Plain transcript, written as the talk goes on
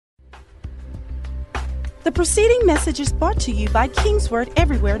The preceding message is brought to you by Kingsword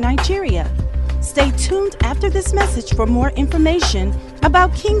Everywhere Nigeria. Stay tuned after this message for more information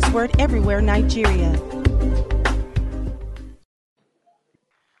about Kingsword Everywhere Nigeria.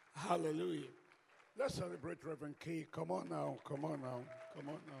 Hallelujah. Let's celebrate Reverend K. Come on now, come on now, come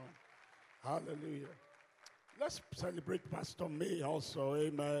on now. Hallelujah. Let's celebrate Pastor May also.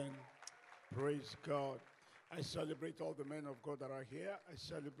 Amen. Praise God. I celebrate all the men of God that are here. I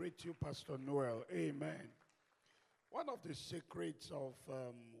celebrate you, Pastor Noel. Amen. One of the secrets of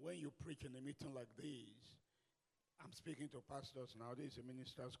when you preach in a meeting like this, I'm speaking to pastors now, this is a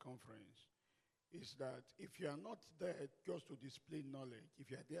ministers' conference, is that if you are not there just to display knowledge, if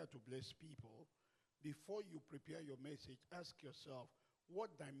you are there to bless people, before you prepare your message, ask yourself,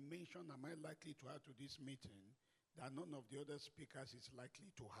 what dimension am I likely to add to this meeting that none of the other speakers is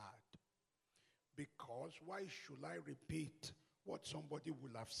likely to add? Because why should I repeat what somebody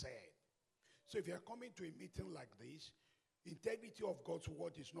would have said? So if you're coming to a meeting like this, integrity of God's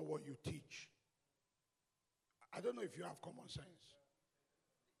word is not what you teach. I don't know if you have common sense.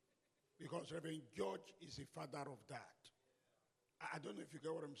 Because Reverend George is the father of that. I don't know if you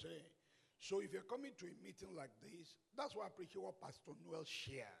get what I'm saying. So if you're coming to a meeting like this, that's why I appreciate what Pastor Noel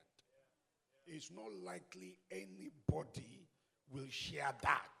shared. It's not likely anybody will share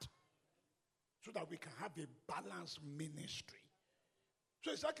that, so that we can have a balanced ministry.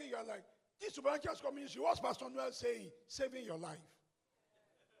 So it's like you're like, this supernatural community, what's Pastor Noel saying? Saving your life.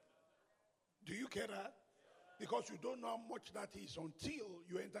 Do you care that? Because you don't know how much that is until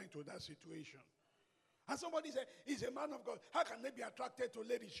you enter into that situation. And somebody said, he's a man of God. How can they be attracted to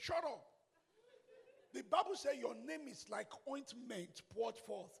ladies? Shut up. The Bible says your name is like ointment poured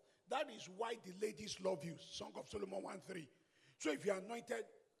forth. That is why the ladies love you. Song of Solomon 1:3. So if you are anointed,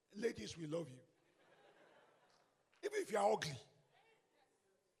 ladies will love you. Even if you are ugly.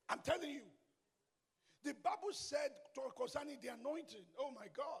 I'm telling you. The Bible said concerning the anointing, oh my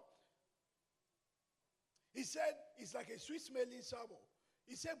God. He said, it's like a sweet-smelling savour.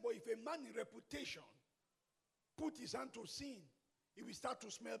 He said, but if a man in reputation put his hand to sin, he will start to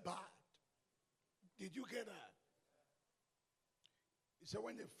smell bad. Did you get that? He said,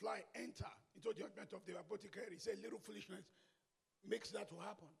 when the fly enter into the ointment of the apothecary, he said, little foolishness makes that to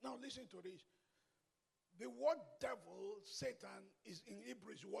happen. Now listen to this. The word devil, Satan, is in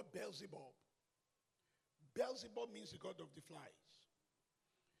Hebrew is the word Beelzebub. Beelzebub means the god of the flies.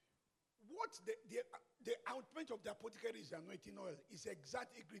 What the ointment of the apothecary is the anointing oil. It's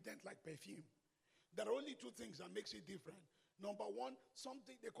exact ingredient like perfume. There are only two things that makes it different. Number one,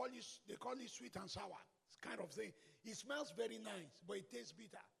 something they call it sweet and sour. It's kind of thing. It smells very nice, but it tastes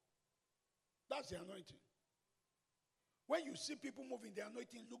bitter. That's the anointing. When you see people moving, the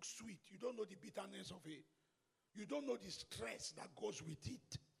anointing looks sweet. You don't know the bitterness of it. You don't know the stress that goes with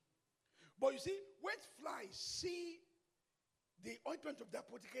it. But you see, when flies see the ointment of the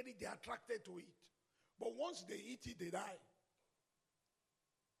apothecary, they are attracted to it. But once they eat it, they die.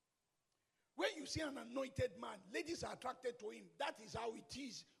 When you see an anointed man, ladies are attracted to him. That is how it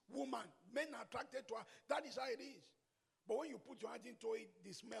is. Woman, men are attracted to her. That is how it is. But when you put your hand into it,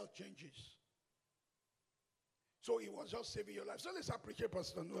 the smell changes. So he was just saving your life. So let's appreciate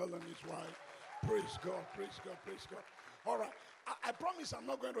Pastor Noel and his wife. Praise God, praise God, praise God. All right. I promise I'm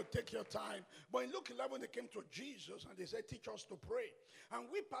not going to take your time. But in Luke 11, they came to Jesus and they said, teach us to pray. And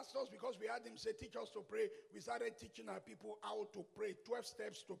we pastors, because we had him say, teach us to pray, we started teaching our people how to pray, 12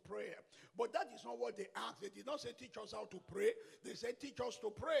 steps to prayer. But that is not what they asked. They did not say, teach us how to pray. They said, teach us to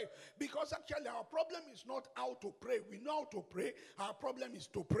pray. Because actually our problem is not how to pray. We know how to pray. Our problem is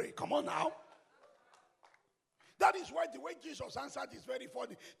to pray. Come on now. That is why the way Jesus answered is very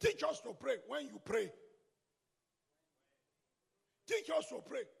funny. Teach us to pray when you pray. Teach us to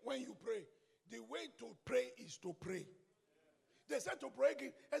pray when you pray. The way to pray is to pray. They said to pray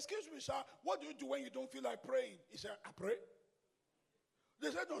again, excuse me, sir, what do you do when you don't feel like praying? He said, I pray.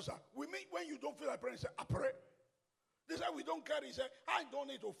 They said, no, sir, we mean when you don't feel like praying. He said, I pray. They said, we don't care. He said, I don't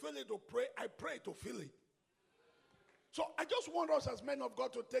need to feel it to pray. I pray to feel it. So I just want us as men of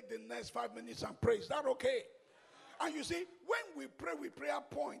God to take the next 5 minutes and pray. Is that okay? And you see, when we pray with prayer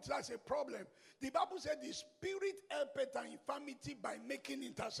points, that's a problem. The Bible said the spirit helpeth an infirmity by making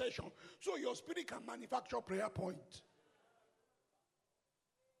intercession. So your spirit can manufacture prayer points.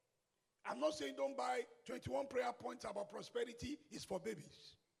 I'm not saying don't buy 21 prayer points about prosperity. It's for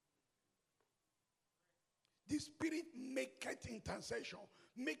babies. The spirit maketh intercession.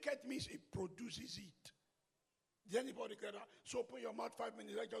 Maketh means it produces it. Did anybody get that? So open your mouth 5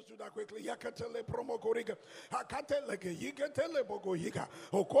 minutes. Let's just do that quickly. Yakatele promo koriga. Hakate lege yigetele bogo yiga.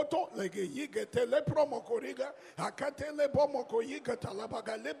 Okoto lege yigetele promo koriga. Hakatele bomo koyiga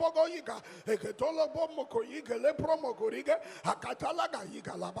talabaga le bogo yiga. Eketolo bomo koyiga le promo koriga. Hakatalaga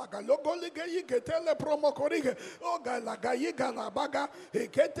yiga labaga logo lige yigetele promo koriga. Oga laga yiga labaga.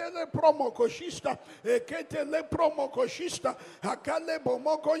 Eketele promo koshista. Eketele promo koshista. Hakale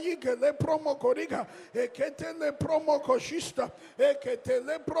bomo koyiga le promo koriga. Eketele promo koshista,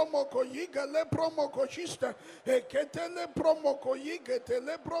 eketele promo koyiga le promo koshista, eketele promo koyiga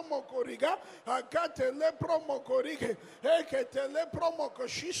tele promo koriga, akatele promo korige, eketele promo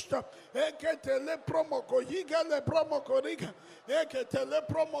koshista, eketele promo koyiga le promo koriga, eketele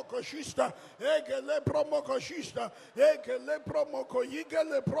promo koshista, ekele promo koshista, ekele promo koyiga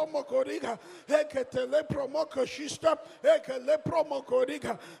le promo koriga, eketele promo koshista, ekele promo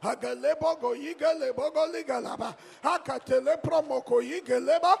koriga, agale bogo yiga le bogo liga laba. Akatele promoko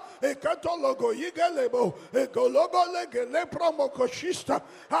yigeleba, ekatologo yigelebo, ekologo legele promoko shista,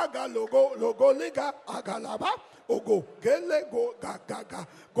 agalogo logo liga agalaba, ogo gele go gaga,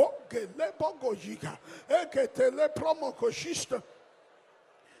 go gele bogo yiga, eketele promoko shista.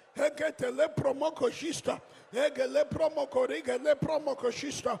 Eketele promoko shista, egele promoko rigele promoko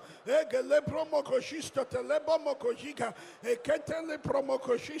shista, egele promoko shista, telebomoko yiga, eketele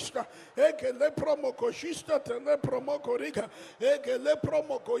promoko shista, egele promoko shista, tele promoko riga, egele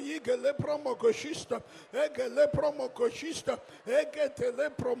promoko yigele promoko shista, egele promoko shista, eketele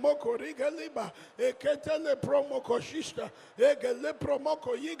promoko riga liba, eketele promoko shista, egele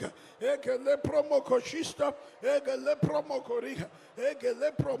promoko yiga, egele promoko shista, egele promoko riga,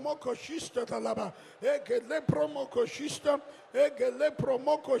 egele promoko shista talaba, egele promoko shista, egele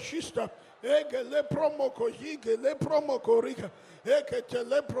promoko shista, egele promoko yigele promoko riga,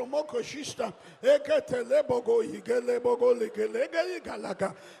 eketele promoko shista, eketele bogo yigele bogo ligele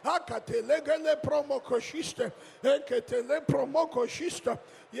galaga, akatele gele promoko shista, eketele promoko shista,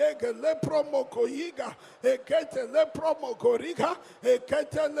 yegele promoko yiga, eketele promoko riga,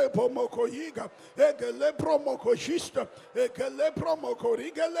 eketele promoko yiga, egele promoko shista, ekele promoko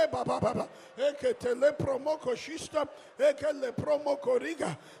riga le baba baba, eketele promoko shista, ekele promoko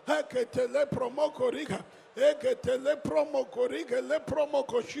riga, eketele promoko riga, eketele promoko riga le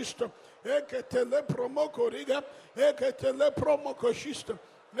promoko shista, eketele promoko riga, eketele promoko shista.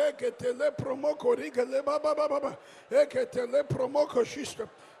 Eketele promoko riga le baba baba, eketele promoko shista,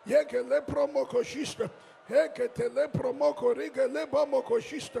 yekele promoko shista, eketele promoko riga le bamoko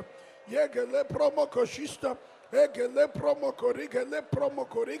shista, yekele promoko shista, ekele promoko riga le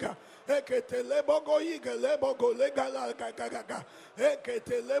promoko riga, eketele bogo yiga le bogo le gala gaga,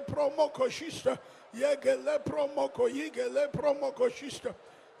 eketele promoko shista, yekele promoko yiga le promoko shista,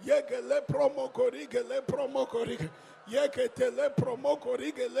 yekele promoko riga le promoko riga. Yeketele promoko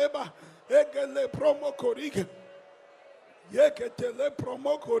rige leba, egele promoko rige, yeketele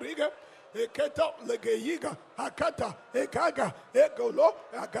promoko rige, eketa legeyiga, akata, ekaga, egolo,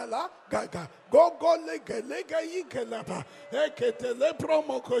 agala, gaga, gogo legelega yigelaba, eketele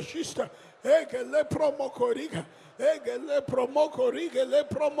promoko shista, egele promoko rige, egele promoko rige, le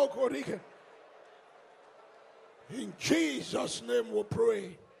promoko rige. In Jesus' name we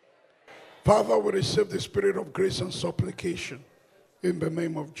pray. Father, we receive the spirit of grace and supplication in the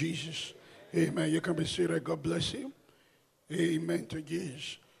name of Jesus. Amen. You can be seated. God bless you. Amen to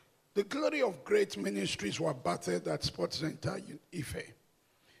Jesus. The glory of great ministries were battered at Sports Center in InThe.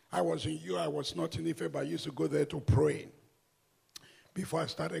 I was in I was not in InThe, but I used to go there to pray before I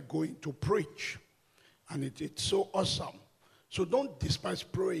started going to preach. And it's so awesome. So don't despise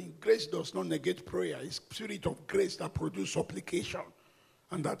praying. Grace does not negate prayer. It's spirit of grace that produces supplication.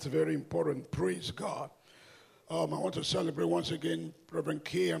 And that's very important. Praise God. I want to celebrate once again Reverend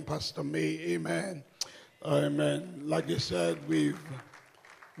K and Pastor May. Amen. Amen. Like they said,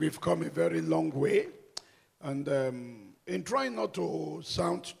 we've come a very long way. And in trying not to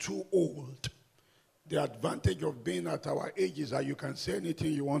sound too old, the advantage of being at our age is that you can say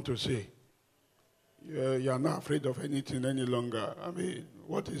anything you want to say. You're not afraid of anything any longer. I mean,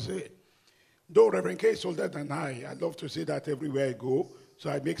 what is it? Though Reverend K is older than I love to say that everywhere I go. So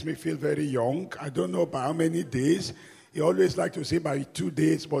it makes me feel very young. I don't know by how many days. He always like to say by 2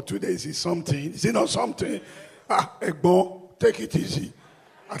 days, but 2 days is something. Is it not something? Egbo, take it easy.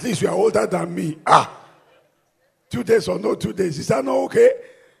 At least you are older than me. 2 days or no 2 days. Is that not okay?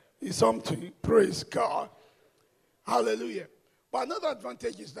 It's something. Praise God. Hallelujah. But another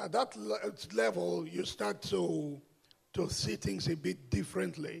advantage is that level, you start to see things a bit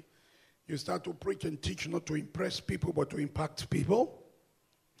differently. You start to preach and teach not to impress people, but to impact people.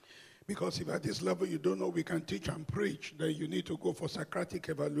 Because if at this level you don't know we can teach and preach, then you need to go for Socratic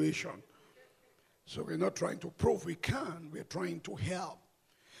evaluation. So we're not trying to prove we can, we're trying to help.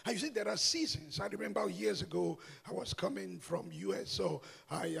 And you see, there are seasons. I remember years ago, I was coming from U.S., so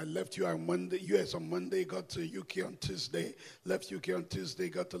I left U.S. on Monday, got to UK on Tuesday, left UK on Tuesday,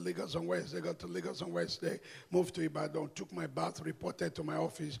 got to Lagos on Wednesday, moved to Ibadan, took my bath, reported to my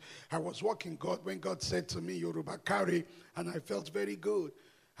office. I was walking God when God said to me, Yoruba carry, and I felt very good.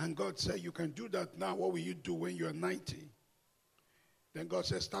 And God said, you can do that now. What will you do when you're 90? Then God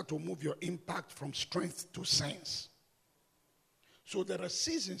said, start to move your impact from strength to sense. So there are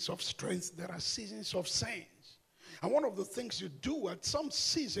seasons of strength, there are seasons of sense. And one of the things you do at some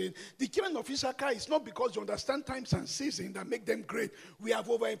season, the children of Issachar is not because you understand times and seasons that make them great. We have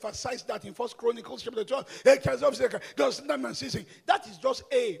overemphasized that in 1 Chronicles chapter 12. Time and season. That is just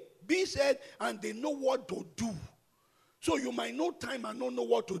A. B said, and they know what to do. So you might know time and not know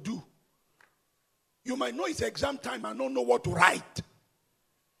what to do. You might know it's exam time and not know what to write.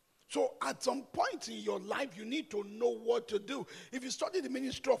 So at some point in your life, you need to know what to do. If you study the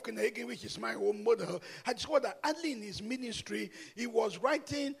ministry of Kenegin, which is my own model, I discovered that early in his ministry, he was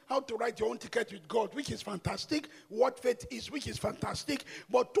writing how to write your own ticket with God, which is fantastic. What faith is, which is fantastic.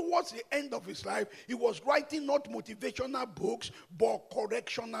 But towards the end of his life, he was writing not motivational books, but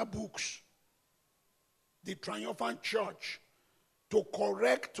correctional books. The Triumphant Church, to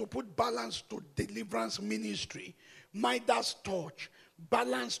correct, to put balance to deliverance ministry. Midas Touch,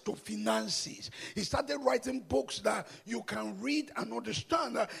 balance to finances. He started writing books that you can read and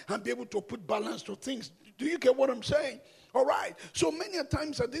understand and be able to put balance to things. Do you get what I'm saying? All right. So many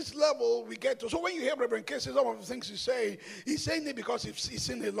times at this level we get to. So when you hear Reverend K say some of the things he's saying it because he's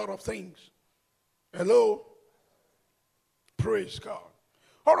seen a lot of things. Hello? Praise God.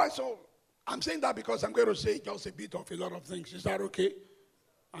 All right. So I'm saying that because I'm going to say just a bit of a lot of things. Is that okay?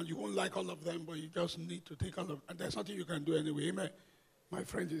 And you won't like all of them, but you just need to take all of them. And there's nothing you can do anyway. Amen. My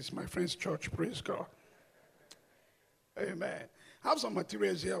friend is my friend's church. Praise God. Amen. I have some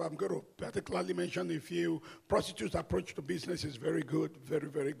materials here. I'm going to particularly mention a few. Prostitute's approach to business is very good. Very,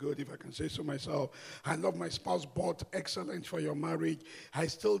 very good, if I can say so myself. I love my spouse, but excellent for your marriage. I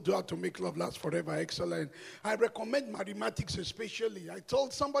still do how to make love last forever. Excellent. I recommend mathematics especially.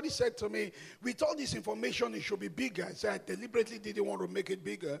 Somebody said to me, with all this information, it should be bigger. I said, I deliberately didn't want to make it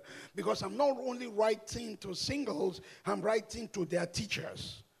bigger because I'm not only writing to singles, I'm writing to their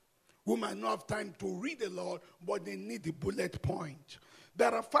teachers, who might not have time to read a lot, but they need the bullet point.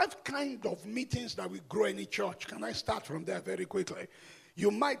 There are 5 kinds of meetings that will grow any church. Can I start from there very quickly? You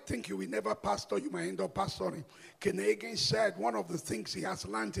might think you will never pastor, you might end up pastoring. Kenegin said one of the things he has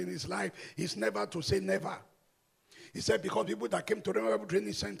learned in his life is never to say never. He said because people that came to the Bible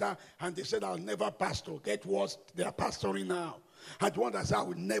Training Center and they said, I'll never pastor, get what? They are pastoring now. And one that said, I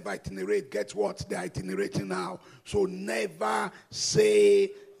will never itinerate, get what? They are itinerating now. So never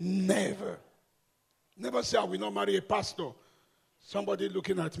say never. Never say I will not marry a pastor. Somebody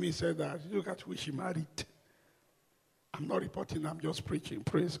looking at me said that. Look at who she married. I'm not reporting, I'm just preaching.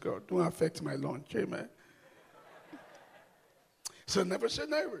 Praise God. Don't affect my lunch. Amen. So never say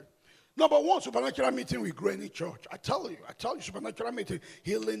never. Number 1, supernatural meeting will grow any church. I tell you, supernatural meeting,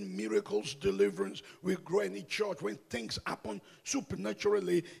 healing, miracles, deliverance will grow any church. When things happen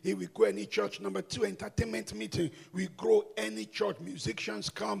supernaturally, it will grow any church. Number 2, entertainment meeting will grow any church. Musicians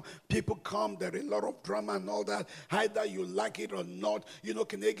come, people come, there is a lot of drama and all that. Either you like it or not. You know,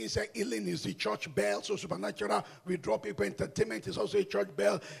 Kenegin said healing is the church bell, so supernatural will draw people. Entertainment is also a church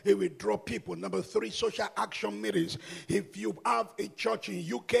bell. It will draw people. Number 3, social action meetings. If you have a church in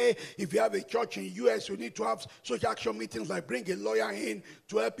UK, if you have a church in US, you need to have social action meetings like bring a lawyer in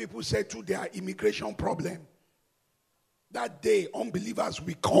to help people settle their immigration problem. That day, unbelievers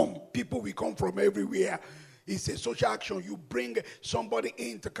will come. People will come from everywhere. It's a social action. You bring somebody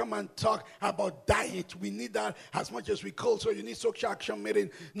in to come and talk about diet. We need that as much as we call. So you need social action meeting.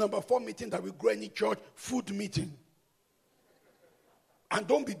 Number 4 meeting that will grow any church, food meeting. And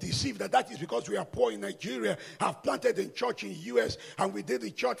don't be deceived that is because we are poor in Nigeria. I've planted a church in US and we did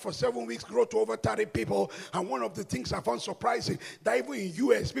the church for 7 weeks, grow to over 30 people. And one of the things I found surprising, that even in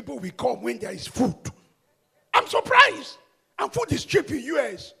US, people will come when there is food. I'm surprised. And food is cheap in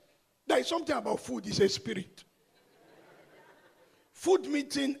US. There is something about food, it's a spirit. Food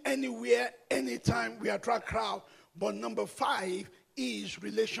meeting anywhere, anytime, we attract crowd. But number 5 is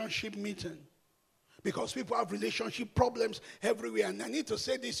relationship meeting. Because people have relationship problems everywhere. And I need to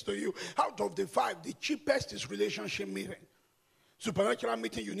say this to you. Out of the 5, the cheapest is relationship meeting. Supernatural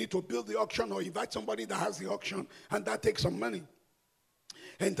meeting, you need to build the auction or invite somebody that has the auction. And that takes some money.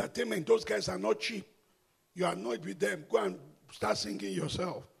 Entertainment, those guys are not cheap. You are annoyed with them. Go and start singing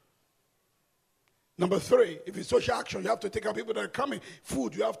yourself. Number 3, if it's social action, you have to take out people that are coming.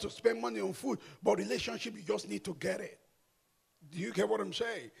 Food, you have to spend money on food. But relationship, you just need to get it. Do you get what I'm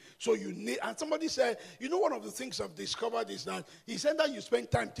saying? So you need, and somebody said, one of the things I've discovered is that he said that you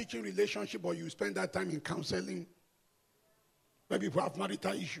spend time teaching relationship, or you spend that time in counseling. Maybe people have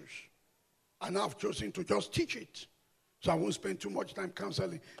marital issues. And I've chosen to just teach it. So I won't spend too much time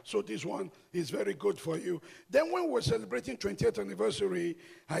counseling. So this one is very good for you. Then when we were celebrating 20th anniversary,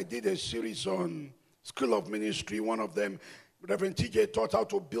 I did a series on School of Ministry. One of them, Reverend TJ, taught how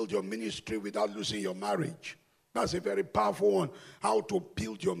to build your ministry without losing your marriage. That's a very powerful one. How to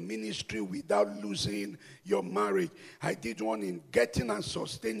build your ministry without losing your marriage. I did one in getting and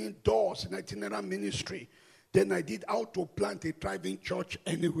sustaining doors in itinerant ministry. Then I did how to plant a thriving church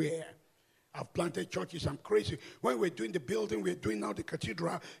anywhere. I've planted churches. I'm crazy. When we're doing the building, we're doing now the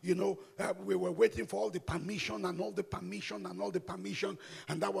cathedral, we were waiting for all the permission and all the permission and all the permission.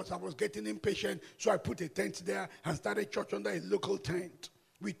 And I was getting impatient. So I put a tent there and started church under a local tent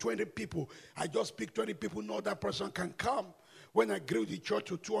with 20 people. I just picked 20 people. No other person can come. When I grew the church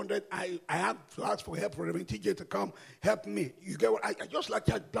to 200, I had to ask for help for Reverend TJ to come help me. You get what? I just like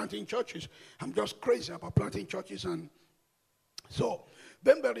planting churches. I'm just crazy about planting churches. And so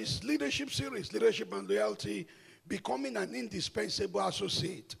then there is leadership series, leadership and loyalty, becoming an indispensable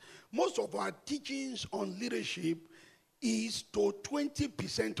associate. Most of our teachings on leadership is to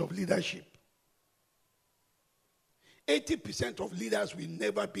 20% of leadership. 80% of leaders will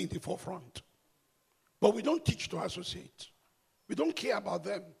never be in the forefront. But we don't teach to associate. We don't care about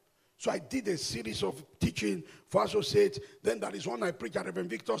them. So I did a series of teaching for associates. Then there is one I preached at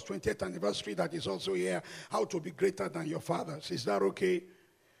Reverend Victor's 20th anniversary that is also here. How to be greater than your fathers. Is that okay?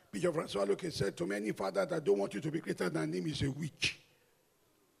 Bishop Francois Luque said to me, any father that don't want you to be greater than him is a witch.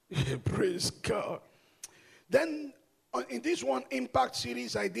 Praise God. Then in this one impact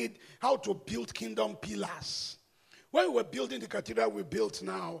series, I did how to build kingdom pillars. When we were building the cathedral we built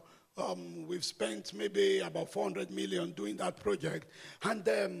now, we've spent maybe about 400 million doing that project.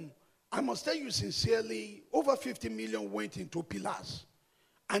 And I must tell you sincerely, over 50 million went into pillars.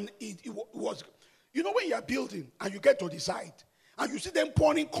 And it was, when you are building and you get to the site, and you see them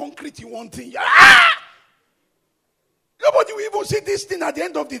pouring concrete in one thing. Nobody will even see this thing at the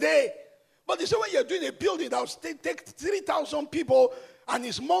end of the day. But they say when you're doing a building that will take 3,000 people and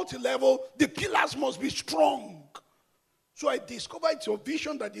it's multi-level, the pillars must be strong. So I discovered it's your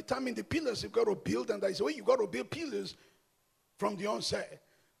vision that determines the pillars you've got to build. And I say, you've got to build pillars from the onset.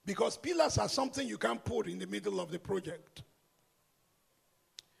 Because pillars are something you can't put in the middle of the project.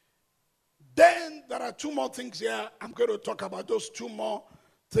 Then there are 2 more things here. I'm going to talk about those 2 more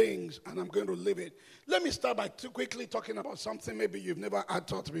things, and I'm going to leave it. Let me start by quickly talking about something maybe you've never had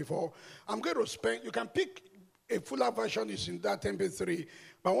taught before. I'm going to spend, you can pick a fuller version, is in that MP3,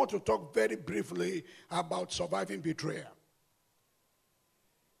 but I want to talk very briefly about surviving betrayal.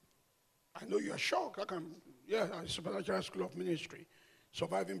 I know you're shocked. Supernatural School of Ministry,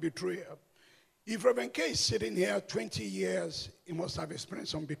 surviving betrayal. If Reverend K is sitting here 20 years, he must have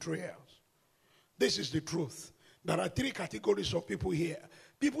experienced some betrayals. This is the truth. There are 3 categories of people here.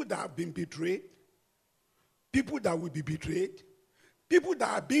 People that have been betrayed, people that will be betrayed, people that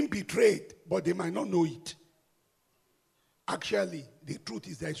are being betrayed, but they might not know it. Actually, the truth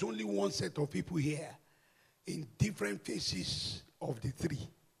is there is only one set of people here in different phases of the 3.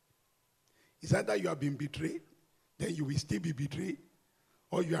 It's either you have been betrayed, then you will still be betrayed,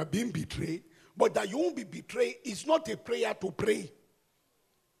 or you are being betrayed, but that you won't be betrayed is not a prayer to pray.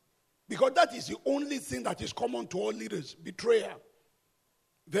 Because that is the only thing that is common to all leaders, betrayal.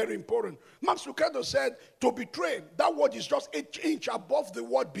 Very important. Max Lucado said to betray, that word is just an inch above the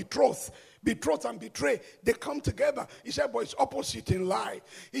word betroth. Betroth and betray, they come together. He said, but it's opposite in lie.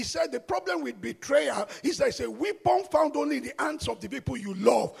 He said the problem with betrayal is that it's a weapon found only in the hands of the people you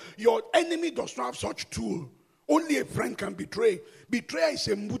love. Your enemy does not have such tool. Only a friend can betray. Betrayal is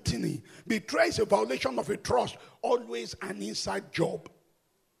a mutiny. Betrayal is a violation of a trust. Always an inside job.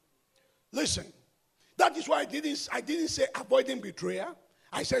 Listen, that is why I didn't say avoiding betrayal.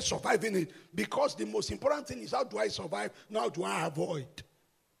 I said surviving it. Because the most important thing is how do I survive, not how do I avoid.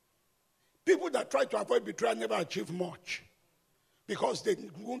 People that try to avoid betrayal never achieve much. Because they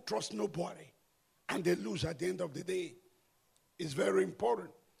won't trust nobody. And they lose at the end of the day. It's very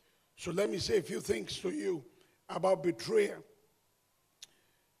important. So let me say a few things to you about betrayal.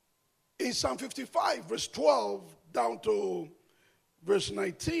 In Psalm 55, verse 12 down to verse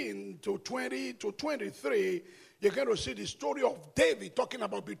 19 to 20 to 23, You're going to see the story of David talking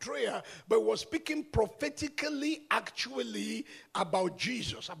about betrayal, but was speaking prophetically, actually, about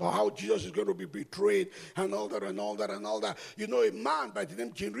Jesus, about how Jesus is going to be betrayed, and all that, and all that, and all that. You know, a man by the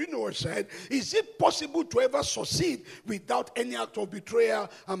name Jim Reno said, is it possible to ever succeed without any act of betrayal?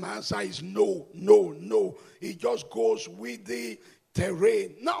 And my answer is no, no, no. It just goes with the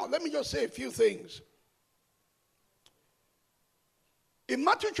terrain. Now, let me just say a few things. In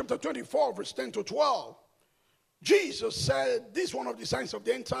Matthew chapter 24, verse 10 to 12, Jesus said, this is one of the signs of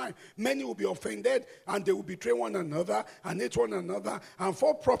the end time. Many will be offended, and they will betray one another, and hate one another. And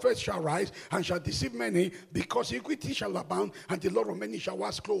false prophets shall rise, and shall deceive many, because iniquity shall abound, and the Lord of many shall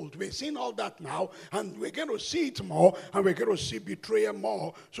wax clothed. We're seeing all that now, and we're going to see it more, and we're going to see betrayal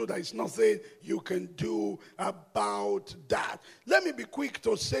more, so there is nothing you can do about that. Let me be quick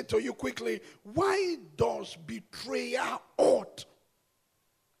to say to you quickly, why does betrayal hurt?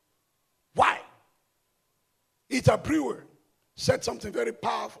 Why? It's a brewer said something very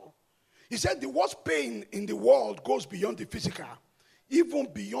powerful. He said the worst pain in the world goes beyond the physical, even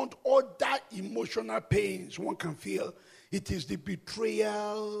beyond other emotional pains one can feel. It is the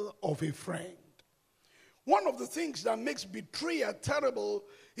betrayal of a friend. One of the things that makes betrayal terrible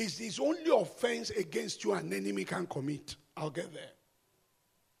is this only offense against you an enemy can commit. I'll get there.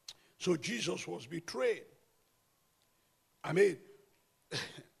 So Jesus was betrayed. I mean,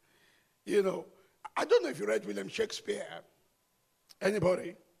 you know, I don't know if you read William Shakespeare.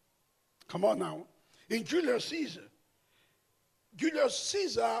 Anybody? Come on now. In Julius Caesar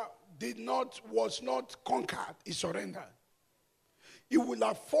was not conquered. He surrendered. He would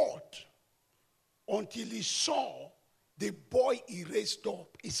have fought until he saw the boy he raised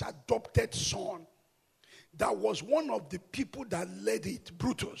up, his adopted son, that was one of the people that led it,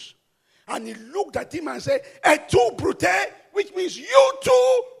 Brutus. And he looked at him and said, "Et tu, Brute," which means you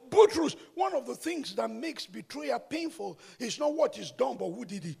too, Brutus. One of the things that makes betrayal painful is not what is done, but who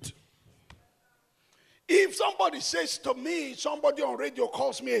did it. If somebody says to me, somebody on radio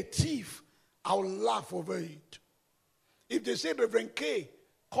calls me a thief, I'll laugh over it. If they say Reverend K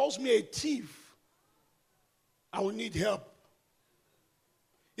calls me a thief, I will need help.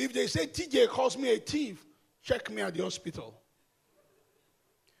 If they say TJ calls me a thief, check me at the hospital.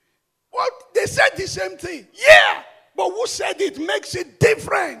 Well, they said the same thing. Yeah, but who said it makes it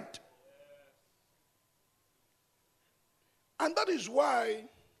different? And that is why,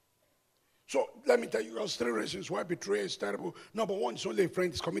 so let me tell you guys 3 reasons why betrayal is terrible. Number 1, it's only a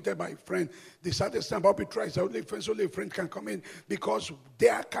friend. It's committed by a friend. The saddest thing about betrayal is that only a friend can come in, because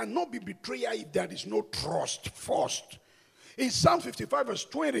there cannot be betrayal if there is no trust first. In Psalm 55 verse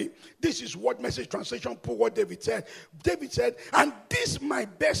 20, this is what Message Translation put what David said. David said, "And this my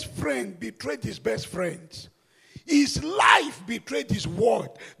best friend betrayed his best friends. His life betrayed his word,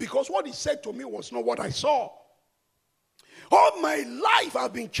 because what he said to me was not what I saw. All my life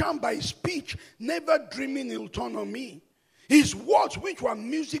I've been charmed by his speech, never dreaming he'll turn on me. His words, which were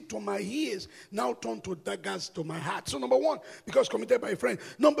music to my ears, now turn to daggers to my heart." So number 1, because committed by a friend.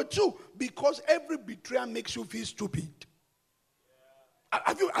 Number 2, because every betrayal makes you feel stupid.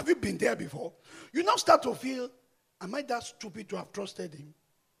 Have you been there before? You now start to feel, am I that stupid to have trusted him?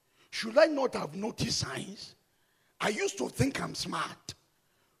 Should I not have noticed signs? I used to think I'm smart,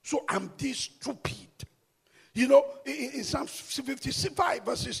 so I'm this stupid. You know, in Psalm 55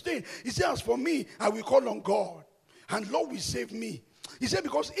 verse 16, it says, "As for me, I will call on God, and Lord will save me." He said,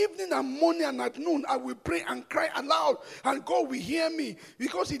 "Because evening and morning and at noon I will pray and cry aloud, and God will hear me,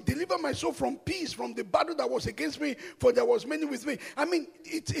 because he delivered my soul from peace, from the battle that was against me, for there was many with me." I mean,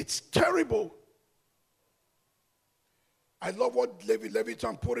 it's terrible. I love what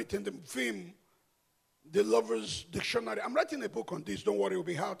Levitan put it in the film, The Lover's Dictionary. I'm writing a book on this. Don't worry, it will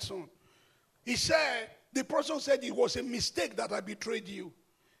be out soon. He said, the person said it was a mistake that I betrayed you.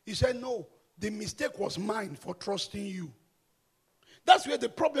 He said, no, the mistake was mine for trusting you. That's where the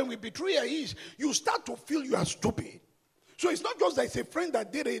problem with betrayal is. You start to feel you are stupid. So it's not just that it's a friend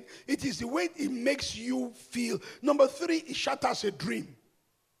that did it. It is the way it makes you feel. Number 3, it shatters a dream.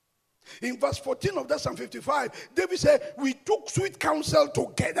 In verse 14 of that Psalm 55, David said, "We took sweet counsel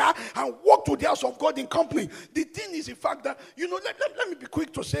together and walked to the house of God in company." The thing is the fact that, you know, let me be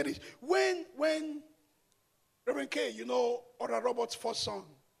quick to say this. When Reverend K, you know, Oral Roberts' first son,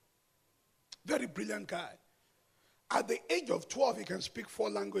 very brilliant guy. At the age of 12, he can speak 4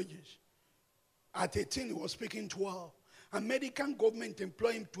 languages. At 18, he was speaking 12. American government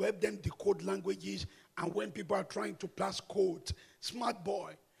employed him to help them decode languages, and when people are trying to pass codes, smart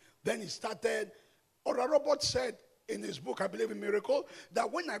boy. Then he started. Oral Roberts said in his book, I Believe in Miracle,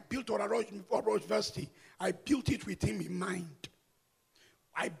 that when I built Oral Roberts University, I built it with him in mind.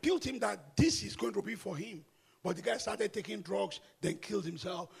 I built him that this is going to be for him. But the guy started taking drugs, then killed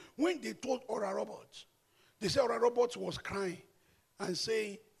himself. When they told Oral Roberts, they said Oral Roberts was crying and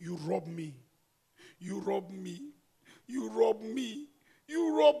saying, you robbed me. You robbed me. You robbed me.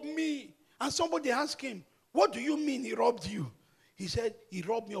 You robbed me. And somebody asked him, what do you mean he robbed you? He said, he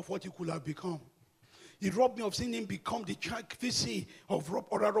robbed me of what he could have become. He robbed me of seeing him become the VC of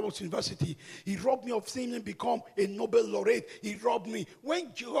Oral Roberts University. He robbed me of seeing him become a Nobel laureate. He robbed me.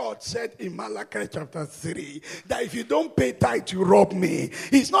 When God said in Malachi chapter 3 that if you don't pay tithe, you rob me,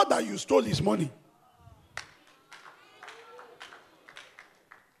 it's not that you stole his money.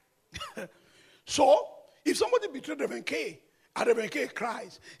 So, if somebody betrayed Reverend K, and Reverend K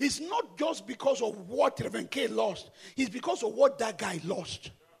cries, it's not just because of what Reverend K lost. It's because of what that guy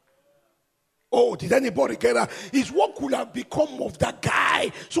lost. Oh, did anybody get that? It's what could have become of that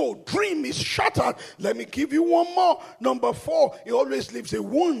guy. So dream is shattered. Let me give you one more. Number 4, it always leaves a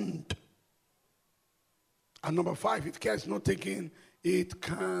wound. And number 5, if care is not taken, it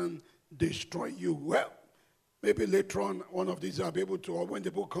can destroy you. Well, maybe later on, one of these I'll be able to, or when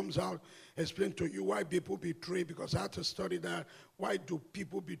the book comes out, explain to you why people betray, because I had to study that. Why do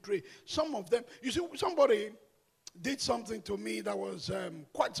people betray? Some of them, you see, somebody did something to me that was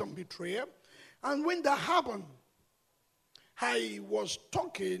quite some betrayal. And when that happened, I was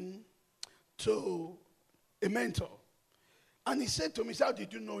talking to a mentor. And he said to me, how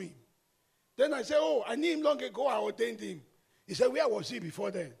did you know him? Then I said, oh, I knew him long ago. I ordained him. He said, where was he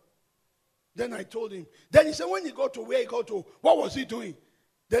before then? Then I told him. Then he said, when he got to where he got to, what was he doing?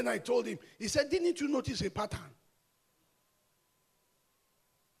 Then I told him. He said, didn't you notice a pattern?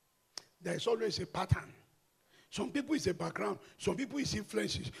 There is always a pattern. Some people is a background. Some people is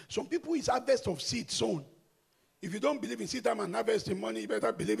influences. Some people is harvest of seed sown. If you don't believe in seed time and harvest in money, you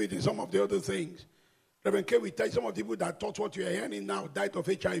better believe it in some of the other things. Reverend K will tell you some of the people that thought what you are hearing now died of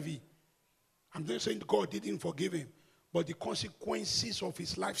HIV. I'm not saying God didn't forgive him, but the consequences of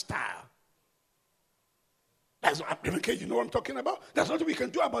his lifestyle. That's what Reverend K, you know what I'm talking about? That's nothing we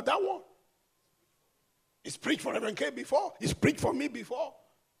can do about that one. He's preached for Reverend K before. He's preached for me before.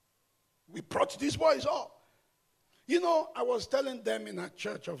 We brought these boys up. You know, I was telling them in a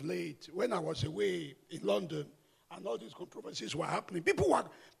church of late, when I was away in London, and all these controversies were happening.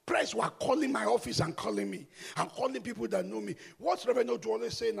 Press were calling my office and calling me, and calling people that know me. What's Reverend Oduwole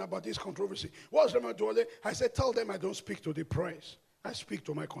saying about this controversy? What's Reverend Oduwole? I said, tell them I don't speak to the press. I speak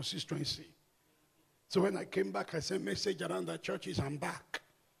to my constituency. So when I came back, I sent a message around the churches, I'm back.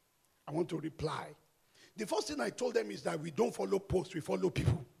 I want to reply. The first thing I told them is that we don't follow posts, we follow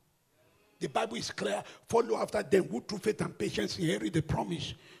people. The Bible is clear. Follow after them who through faith and patience inherit the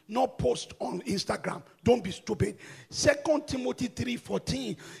promise. Not post on Instagram. Don't be stupid. 2 Timothy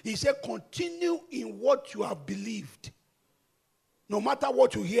 3:14. He said, continue in what you have believed. No matter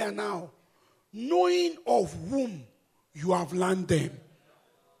what you hear now. Knowing of whom you have learned them.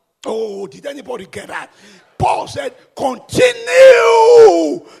 Oh, did anybody get that? Paul said, continue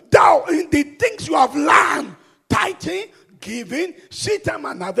thou in the things you have learned. Tithing, giving, seed time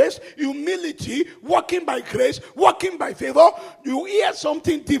and harvest, humility, walking by grace, walking by favor. You hear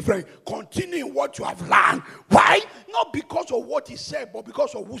something different. Continue in what you have learned. Why? Not because of what he said, but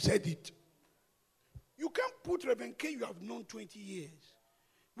because of who said it. You can't put Reverend K you have known 20 years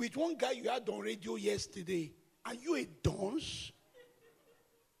with one guy you had on radio yesterday. Are you a dunce?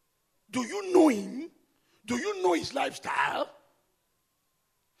 Do you know him? Do you know his lifestyle?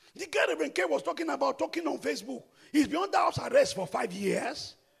 The guy Reverend K was talking on Facebook. He's been under house arrest for 5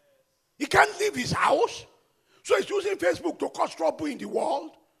 years. He can't leave his house. So he's using Facebook to cause trouble in the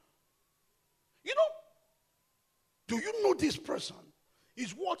world. You know, do you know this person?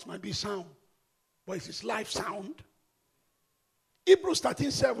 His words might be sound, but is his life sound? Hebrews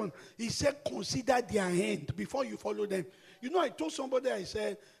 13:7, he said, consider their end before you follow them. You know, I told somebody, I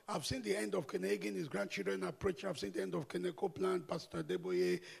said, I've seen the end of Kenegin, his grandchildren are preaching. I've seen the end of Kene Copeland, Pastor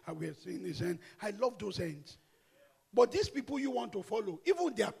Deboye, and we have seen his end. I love those ends. But these people you want to follow,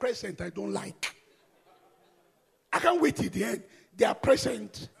 even their present, I don't like. I can't wait till the end. They are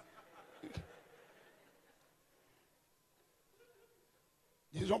present.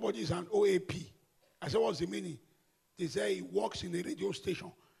 Somebody is an OAP. I said, what's the meaning? They say he works in a radio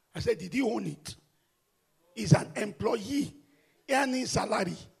station. I said, did he own it? He's an employee earning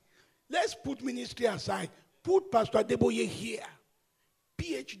salary. Let's put ministry aside. Put Pastor Deboye here.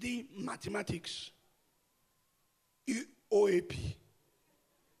 PhD mathematics. OAP.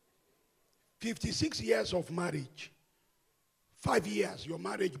 56 years of marriage. 5 years, your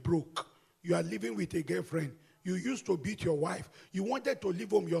marriage broke. You are living with a girlfriend. You used to beat your wife. You wanted to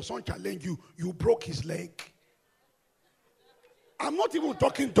leave home. Your son challenged you. You broke his leg. I'm not even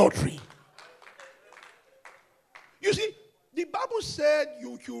talking adultery. You see, the Bible said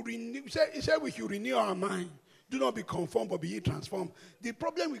it said we should renew our mind. Do not be conformed, but be ye transformed. The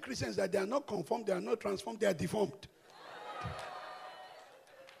problem with Christians is that they are not conformed, they are not transformed, they are deformed.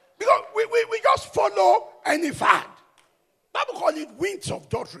 Because we just follow any fad. Bible call it winds of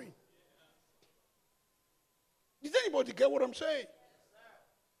doctrine. Did anybody get what I'm saying?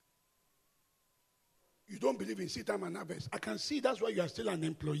 You don't believe in seed time and harvest. I can see that's why you are still an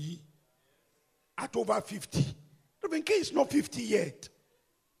employee at over 50. Reverend K is not 50 yet.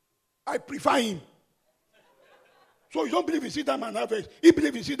 I prefer him. So you don't believe in seed time and harvest. He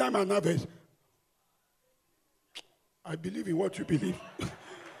believes in seed time and harvest. I believe in what you believe.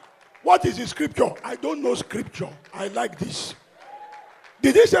 What is the scripture? I don't know scripture. I like this.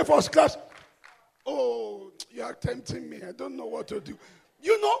 Did he say first class? Oh, you are tempting me. I don't know what to do.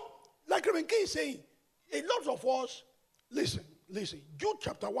 You know, like Reverend K is saying, a lot of us, listen. Jude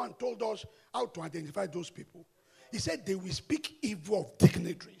chapter 1 told us how to identify those people. He said they will speak evil of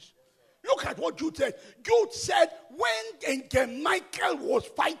dignitaries. Look at what Jude said. Jude said when Angel Michael was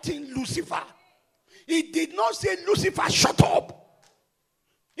fighting Lucifer, he did not say, Lucifer, shut up.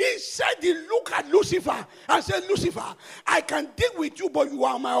 He said he looked at Lucifer and said, Lucifer, I can deal with you, but you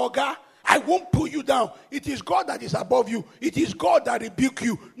are my Oga. I won't pull you down. It is God that is above you. It is God that rebuke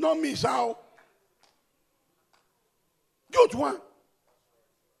you, not me, Sao. Jude 1.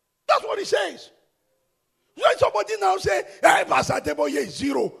 That's what he says. When somebody now say, hey, Pastor Adeboye is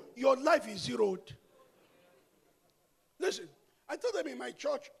zero, your life is zeroed. Listen, I told them in my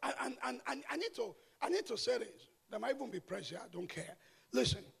church, and I need to say this. There might even be pressure, I don't care.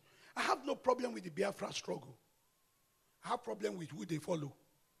 Listen, I have no problem with the Biafra struggle. I have problem with who they follow.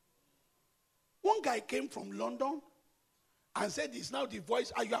 One guy came from London and said he's now the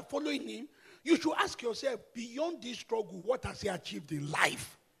voice, and you are following him. You should ask yourself, beyond this struggle, what has he achieved in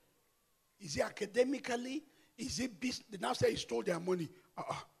life? Is he academically? Is he business? They now say he stole their money.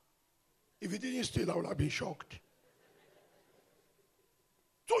 If he didn't steal, I would have been shocked.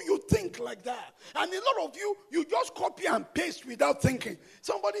 So you think like that. And a lot of you just copy and paste without thinking.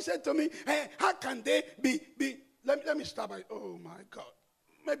 Somebody said to me, hey, how can they be let me start by, oh my God.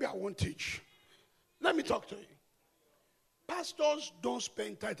 Maybe I won't teach. Let me talk to you. Pastors don't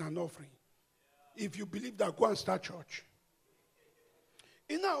spend tithe and offering. If you believe that, go and start church.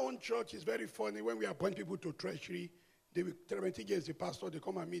 In our own church, it's very funny when we appoint people to treasury. They will TJ is the pastor, they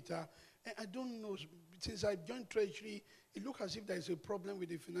come and meet her. And I don't know, since I joined treasury, it looks as if there is a problem with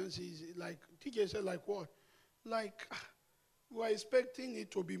the finances. Like, TJ said, like what? Like, we are expecting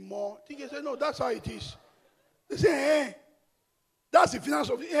it to be more. TJ said, no, that's how it is. They say, hey, that's the finance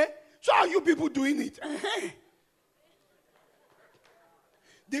of it. Hey. So how are you people doing it? Hey.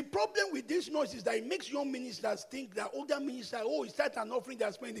 The problem with this noise is that it makes young ministers think that older ministers, oh, it's tithe and offering they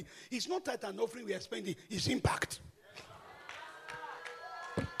are spending. It's not tithe and offering we are spending, it's impact.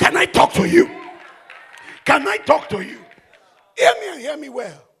 Can I talk to you? Can I talk to you? Hear me and hear me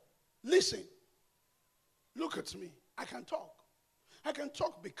well. Listen. Look at me. I can talk. I can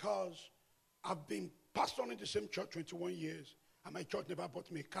talk because I've been pastoring the same church 21 years and my church never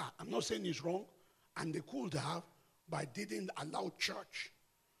bought me a car. I'm not saying it's wrong, and they could have, but I didn't allow church.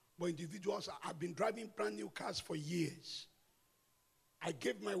 But individuals, I've been driving brand new cars for years. I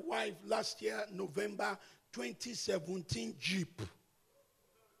gave my wife last year, November 2017 Jeep.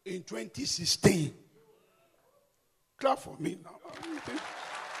 In 2016. Clap for me now.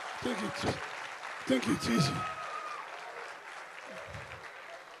 Think it's easy.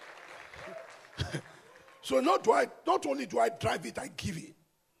 So not only do I drive it, I give it.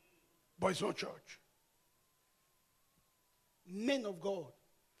 But it's not church. Men of God.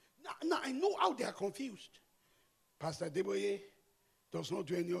 Now I know how they are confused. Pastor Adeboye does not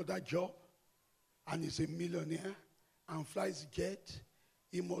do any other job, and is a millionaire and flies jet.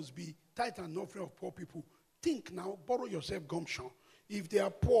 He must be tithe and offering of poor people. Think now, borrow yourself gumption. If they are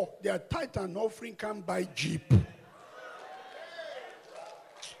poor, their tithe and offering can buy Jeep.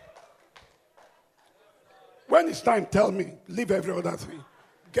 When it's time, tell me. Leave every other thing.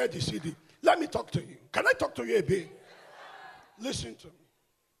 Get the CD. Let me talk to you. Can I talk to you a bit? Listen to me.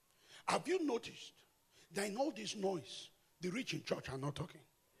 Have you noticed that in all this noise, the rich in church are not talking?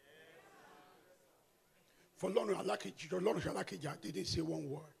 For Lord Shalakija didn't say one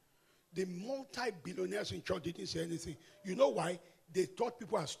word. The multi-billionaires in church didn't say anything. You know why? They thought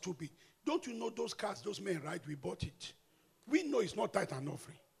people are stupid. Don't you know those cars those men ride? We bought it. We know it's not tithe and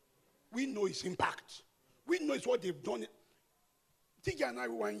offering. We know it's impact. We know it's what they've done. TJ and I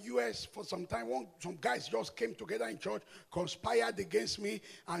were in U.S. for some time. Some guys just came together in church, conspired against me,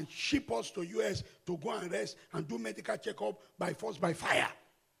 and ship us to U.S. to go and rest and do medical checkup by force, by fire.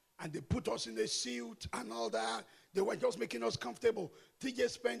 And they put us in a suit and all that. They were just making us comfortable. TJ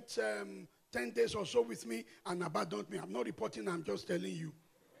spent 10 days or so with me and abandoned me. I'm not reporting, I'm just telling you.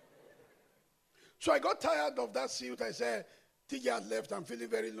 So I got tired of that suit. I said, TJ had left. I'm feeling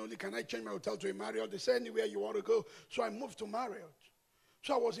very lonely. Can I change my hotel to a Marriott? They said, anywhere you want to go. So I moved to Marriott.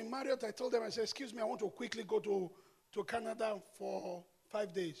 So I was in Marriott. I told them, I said, excuse me, I want to quickly go to Canada for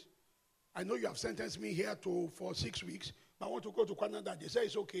 5 days. I know you have sentenced me here for 6 weeks, but I want to go to Canada. They said,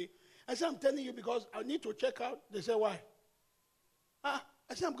 it's okay. I said, I'm telling you because I need to check out. They said, why? I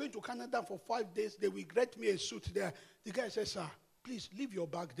said, I'm going to Canada for 5 days. They will get me a suit there. The guy said, sir, please leave your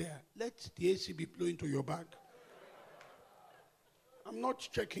bag there. Let the AC be blowing to your bag. I'm not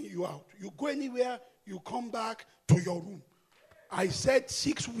checking you out. You go anywhere, you come back to your room. I said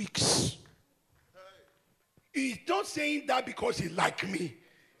 6 weeks. He's not saying that because he likes me.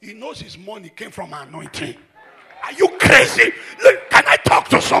 He knows his money came from anointing. Are you crazy? Look, can I talk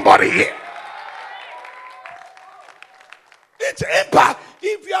to somebody here? It's impact.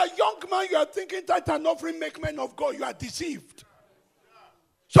 If you are a young man, you are thinking that an offering make men of God, you are deceived.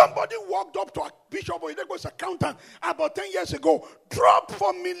 Somebody walked up to a Bishop Oyedepo's accountant about 10 years ago, dropped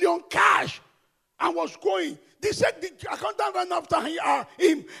 4 million cash, and was going. They said the accountant ran after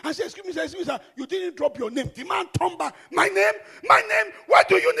him and said, excuse me, sir, you didn't drop your name. The man turned back. My name? What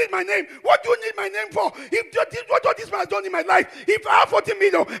do you need my name? What do you need my name for? What this man has done in my life, if I have 40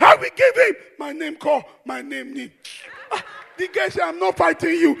 million, I will give him. My name call, my name need. The guy said, I'm not fighting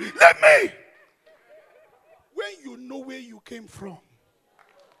you. Let me. When you know where you came from,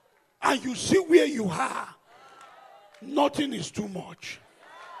 and you see where you are, nothing is too much.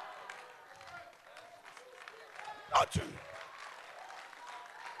 Nothing.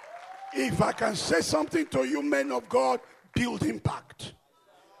 If I can say something to you, men of God, build impact.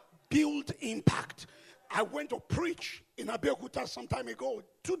 Build impact. I went to preach in Abeokuta some time ago.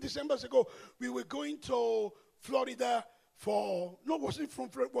 2 Decembers ago, we were going to Florida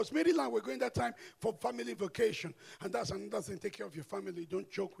was Maryland. We're going that time for family vacation. And that's another thing. Take care of your family. Don't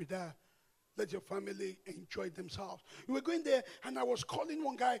joke with that. Let your family enjoy themselves. We were going there, and I was calling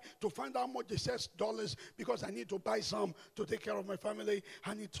one guy to find out how much they said dollars because I need to buy some to take care of my family.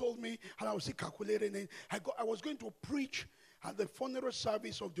 And he told me, and I was still calculating it. I was going to preach at the funeral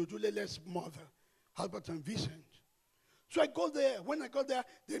service of the Oduwole's mother, Albert and Vincent. So I go there. When I got there,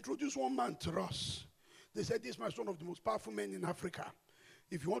 they introduced one man to us. They said, this man is one of the most powerful men in Africa.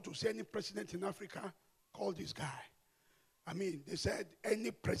 If you want to see any president in Africa, call this guy. I mean, they said,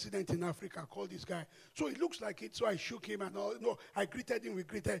 any president in Africa, call this guy. So it looks like it, so I shook him and all. No, I greeted him, we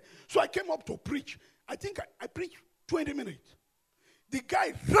greeted. So I came up to preach. I think I preached 20 minutes. The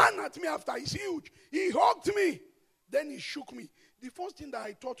guy ran at me after. He's huge. He hugged me. Then he shook me. The first thing that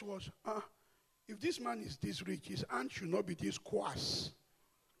I thought was, if this man is this rich, his hand should not be this coarse.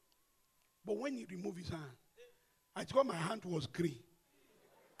 But when he removed his hand, I thought my hand was green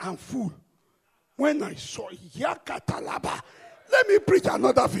and full. When I saw Yakatalaba, let me preach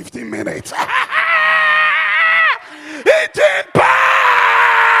another 15 minutes. It's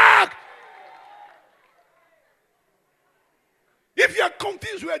impact! If you are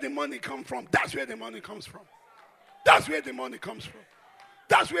confused where the money comes from, that's where the money comes from. That's where the money comes from.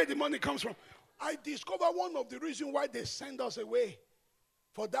 That's where the money comes from. I discovered one of the reasons why they send us away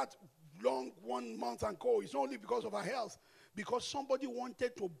for that long 1 month and go. It's not only because of our health. Because somebody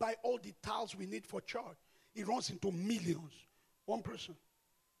wanted to buy all the towels we need for church. It runs into millions. One person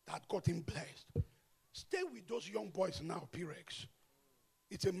that got him blessed. Stay with those young boys now, P-Rex.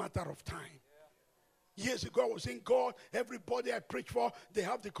 It's a matter of time. Years ago, I was saying, God, everybody I preach for, they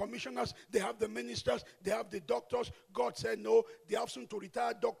have the commissioners, they have the ministers, they have the doctors. God said, no, they have soon to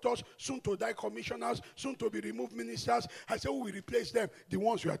retire doctors, soon to die commissioners, soon to be removed ministers. I said, who will replace them? The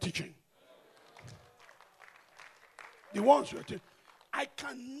ones you are teaching. The ones you are teaching.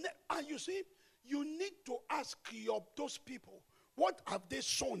 And you see, you need to ask those people, what have they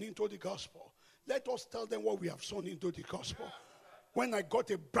sown into the gospel? Let us tell them what we have sown into the gospel. When I got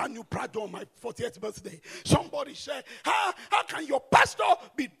a brand new Prado on my 40th birthday, somebody said, how can your pastor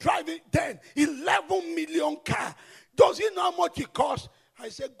be driving then 11 million car? Does he know how much it costs? I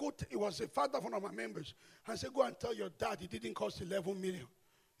said, it was a father of one of my members. I said, go and tell your dad it didn't cost 11 million.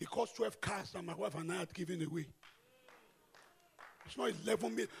 It cost 12 cars that my wife and I had given away. It's not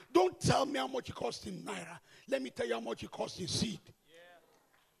 11 million. Don't tell me how much it costs in Naira. Let me tell you how much it costs in seed.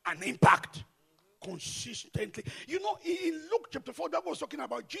 And impact. Consistently. You know, in Luke chapter 4, that was talking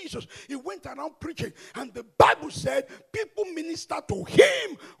about Jesus. He went around preaching. And the Bible said people ministered to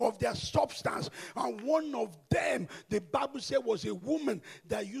him of their substance. And one of them, the Bible said, was a woman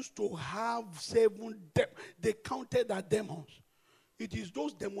that used to have 7 demons. They counted her demons. It is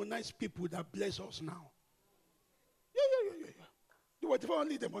those demonized people that bless us now. Yeah. They were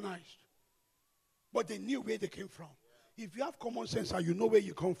definitely demonized. But they knew where they came from. If you have common sense and you know where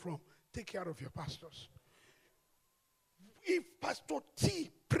you come from, take care of your pastors. If Pastor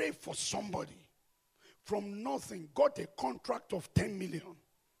T prayed for somebody from nothing, got a contract of 10 million,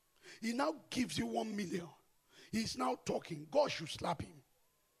 he now gives you 1 million. He's now talking. God should slap him.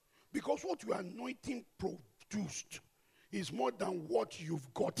 Because what your anointing produced is more than what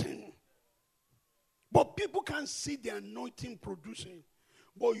you've gotten. But people can't see the anointing producing.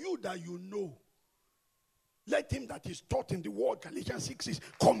 But you that you know, let him that is taught in the word, Galatians 6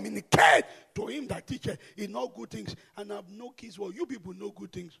 communicate to him that teacher in all good things and have no kids. Well, you people know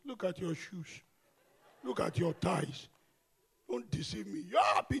good things. Look at your shoes. Look at your ties. Don't deceive me.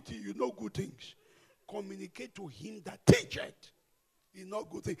 Pity, you know good things. Communicate to him that teacheth in all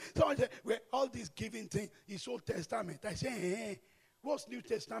good things. Someone said, well, all this giving thing is Old Testament. I say, what's New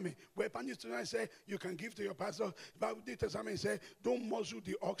Testament? Where New Testament say you can give to your pastor. But New Testament say, don't muzzle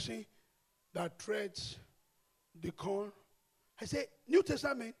the oxen that treads the corn. I say, New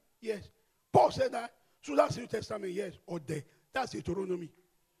Testament? Yes. Paul said that. So that's New Testament? Yes. Or there. That's Deuteronomy.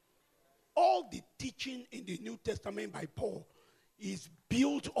 All the teaching in the New Testament by Paul is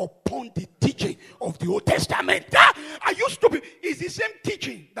built upon the teaching of the Old Testament. Are you stupid? It's the same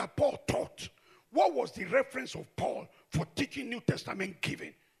teaching that Paul taught. What was the reference of Paul for teaching New Testament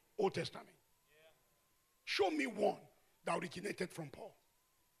giving? Old Testament. Yeah. Show me one that originated from Paul.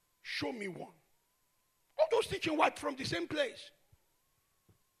 Show me one. All those teaching were from the same place.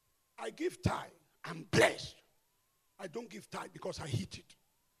 I give tithe. I'm blessed. I don't give tithe because I hate it.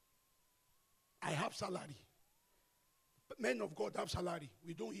 I have salary. But men of God have salary.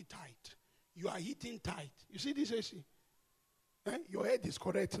 We don't eat tithe. You are eating tithe. You see this AC? Your head is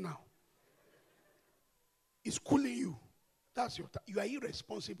correct now. It's cooling you. That's your tithe. You are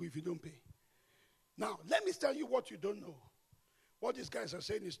irresponsible if you don't pay. Now, let me tell you what you don't know. What these guys are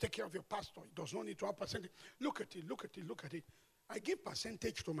saying is take care of your pastor. He does not need to have percentage. Look at it. I give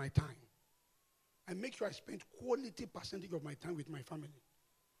percentage to my time. I make sure I spend quality percentage of my time with my family.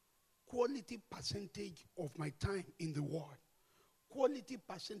 Quality percentage of my time in the word. Quality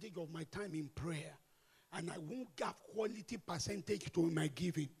percentage of my time in prayer. And I won't have quality percentage to my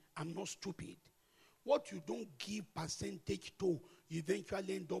giving. I'm not stupid. What you don't give percentage to, you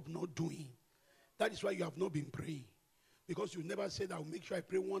eventually end up not doing. That is why you have not been praying. Because you never said, I'll make sure I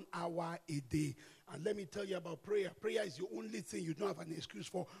pray 1 hour a day. And let me tell you about prayer. Prayer is the only thing you don't have an excuse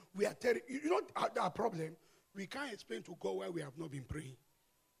for. We are you know our problem? We can't explain to God why we have not been praying.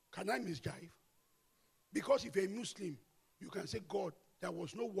 Can I misjive? Because if you're a Muslim, you can say, God, there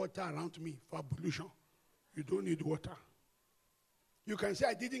was no water around me for ablution. You don't need water. You can say,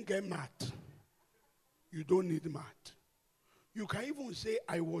 I didn't get mad. You don't need mad. You can even say,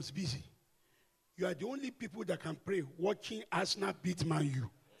 I was busy. You are the only people that can pray watching Arsenal beat Man U.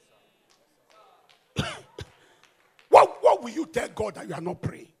 What will you tell God that you are not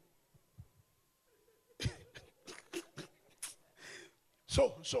praying?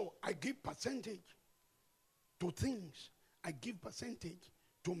 So I give percentage to things. I give percentage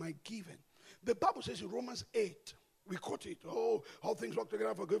to my giving. The Bible says in Romans 8, we quote it. Oh, all things work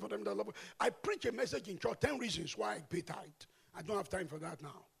together for good for them that love. I preach a message in church, 10 reasons why I pay tithe. I don't have time for that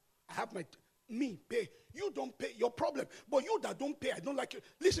now. I have me pay. You don't pay, your problem. But you that don't pay, I don't like you.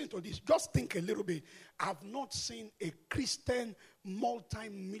 Listen to this. Just think a little bit. I've not seen a Christian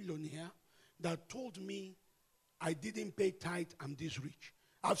multi-millionaire that told me I didn't pay tithe, I'm this rich.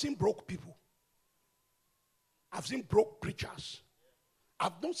 I've seen broke people. I've seen broke preachers.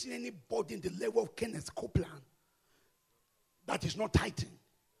 I've not seen anybody in the level of Kenneth Copeland that is not tithing.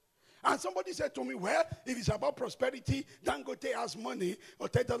 And somebody said to me, well, if it's about prosperity, Dangote has money, or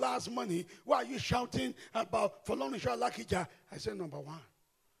Tedala has money, why are you shouting about Folorunsho Lakija? I said, number one,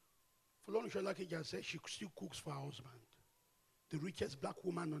 Folorunsho Lakija said she still cooks for her husband. The richest black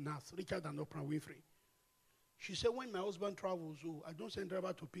woman on earth, richer than Oprah Winfrey. She said, when my husband travels, I don't send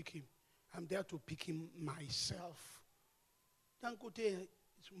driver to pick him. I'm there to pick him myself. Dangote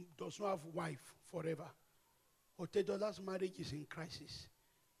does not have wife forever. Otedola's marriage is in crisis.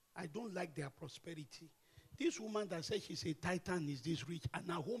 I don't like their prosperity. This woman that says she's a titan is this rich, and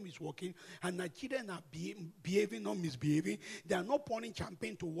her home is working, and her children are behaving or misbehaving. They are not pouring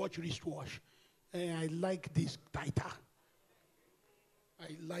champagne to watch wristwatch. I like this titan.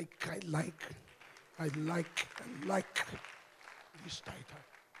 I like this titan.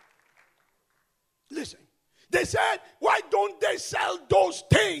 Listen, they said, why don't they sell those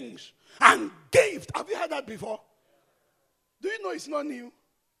things and give? Have you heard that before? Do you know it's not new?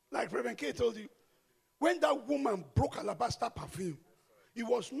 Like Reverend K told you, when that woman broke alabaster perfume It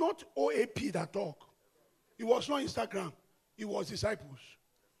was not OAP that talked. It was not Instagram. It was disciples.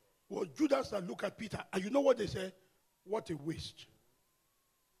 It was Judas that looked at Peter. And you know what they said? What a waste.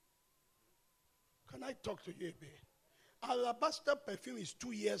 Can I talk to you a bit? Alabaster perfume is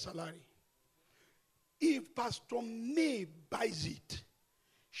 2 years' salary. If Pastor May buys it,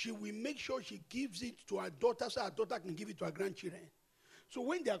 she will make sure she gives it to her daughter so her daughter can give it to her grandchildren. So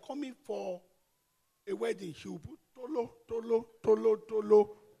when they are coming for a wedding, she will put tolo,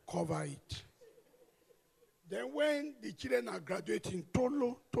 cover it. Then when the children are graduating,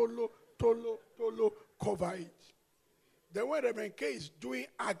 tolo, cover it. Then when Reverend K is doing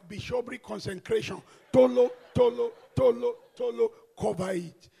archbishopry consecration, tolo, cover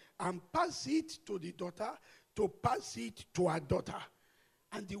it. And pass it to the daughter, to pass it to her daughter.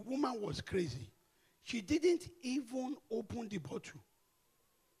 And the woman was crazy. She didn't even open the bottle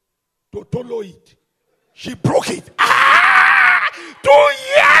to tolo it. She broke it. 2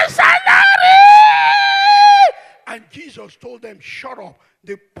 years salary! And Jesus told them, shut up.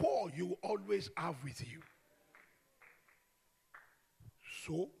 The poor you always have with you.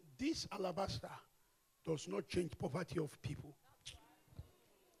 So, this alabaster does not change poverty of people.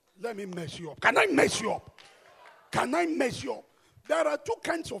 Let me mess you up. Can I mess you up? Can I mess you up? There are two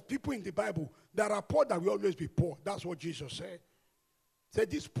kinds of people in the Bible. There are poor that will always be poor. That's what Jesus said. He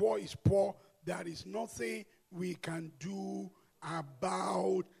said, this poor is poor. There is nothing we can do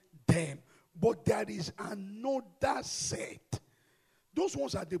about them. But there is another set. Those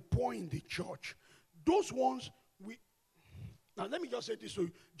ones are the poor in the church. Those ones, now let me just say this to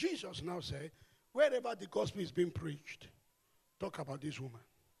you. Jesus now said, wherever the gospel is being preached, talk about this woman.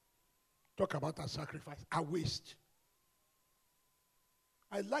 Talk about her sacrifice. I waste.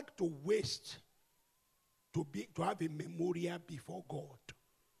 I like to waste to have a memorial before God.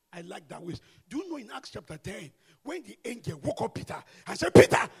 I like that waste. Do you know in Acts chapter 10, when the angel woke up Peter and said,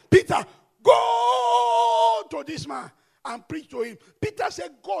 Peter, go to this man and preach to him. Peter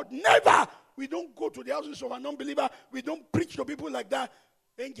said, God, never. We don't go to the houses of an unbeliever. We don't preach to people like that.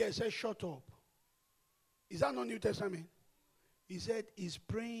 Angel said, shut up. Is that not New Testament? He said, he's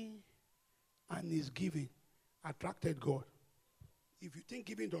praying and his giving attracted God. If you think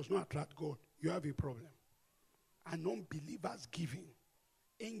giving does not attract God, you have a problem. An unbeliever's giving.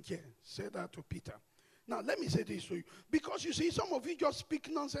 Angel said that to Peter. Now, let me say this to you. Because you see, some of you just speak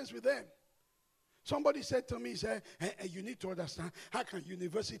nonsense with them. Somebody said to me, you need to understand, how can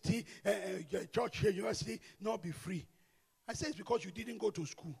university, church university not be free? I said, it's because you didn't go to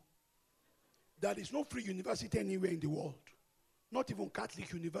school. There is no free university anywhere in the world. Not even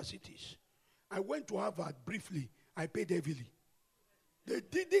Catholic universities. I went to Harvard briefly. I paid heavily. They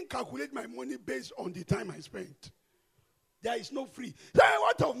didn't calculate my money based on the time I spent. There is no free.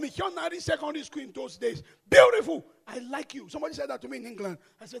 What of missionary secondary school in those days? Beautiful. I like you. Somebody said that to me in England.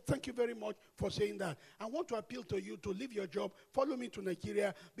 I said, thank you very much for saying that. I want to appeal to you to leave your job, follow me to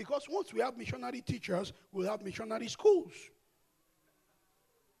Nigeria, because once we have missionary teachers, we'll have missionary schools.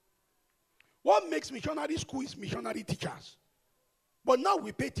 What makes missionary school is missionary teachers. But now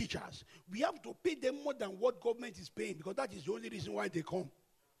we pay teachers. We have to pay them more than what government is paying, because that is the only reason why they come.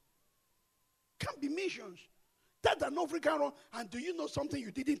 Can't be missions. That's an African run. And do you know something you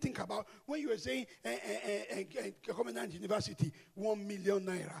didn't think about when you were saying Covenant University, 1 million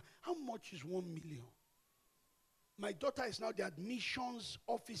naira? How much is 1 million? My daughter is now the admissions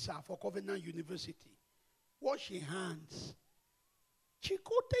officer for Covenant University. Wash your hands.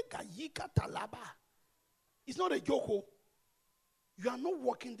 Chikote Kayika Talaba. It's not a joke. You are not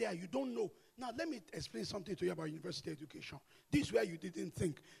working there. You don't know. Now, let me explain something to you about university education. This is where you didn't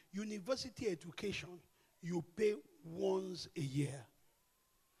think. University education, you pay once a year.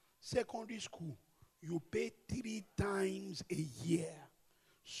 Secondary school, you pay 3 times a year.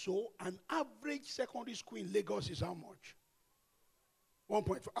 So, an average secondary school in Lagos is how much?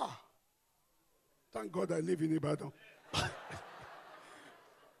 1.5. Thank God I live in Ibadan.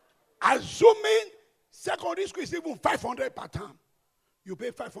 Assuming secondary school is even 500 per term. You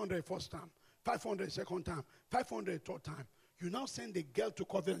pay 500 first term, 500 second term, 500 third term. You now send the girl to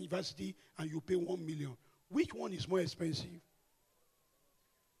Covenant University and you pay 1 million. Which one is more expensive?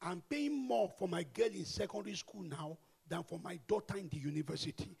 I'm paying more for my girl in secondary school now than for my daughter in the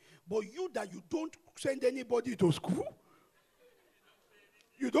university. But you that you don't send anybody to school,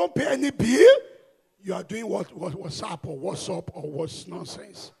 you don't pay any bill, you are doing what's up or what's up or what's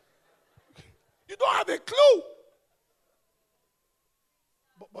nonsense. You don't have a clue.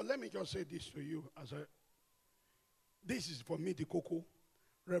 But let me just say this to you. This is for me the cocoa.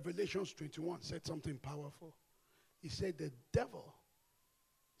 Revelations 21 said something powerful. He said the devil's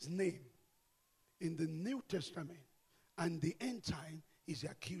name in the New Testament and the end time is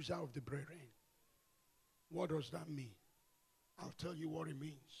the accuser of the brethren. What does that mean? I'll tell you what it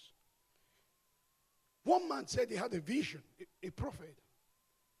means. One man said he had a vision, a prophet,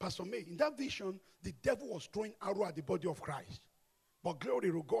 Pastor May. In that vision, the devil was throwing arrow at the body of Christ. But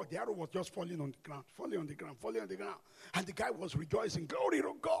glory to God, the arrow was just falling on the ground, falling on the ground, falling on the ground. And the guy was rejoicing, glory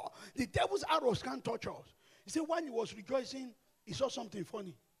to God. The devil's arrows can't touch us. He said when he was rejoicing, he saw something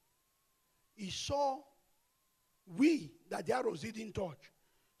funny. He saw that the arrows didn't touch,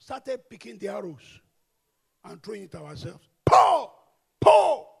 started picking the arrows and throwing it ourselves. Pow!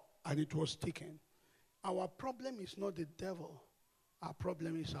 Pow! And it was sticking. Our problem is not the devil. Our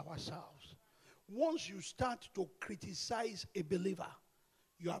problem is ourselves. Once you start to criticize a believer,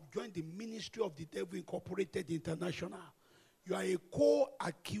 you have joined the ministry of the devil Incorporated International. You are a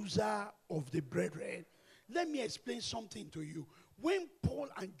co-accuser of the brethren. Let me explain something to you. When Paul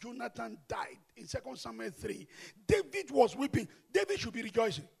and Jonathan died in 2 Samuel 3, David was weeping. David should be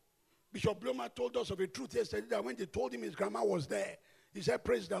rejoicing. Bishop Bloomer told us of a truth yesterday that when they told him his grandma was there, he said,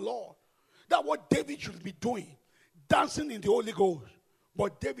 praise the Lord. That's what David should be doing, dancing in the Holy Ghost.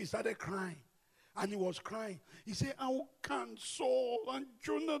 But David started crying. And he was crying. He said, how can Saul and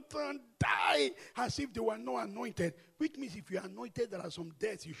Jonathan die as if they were not anointed? Which means if you're anointed, there are some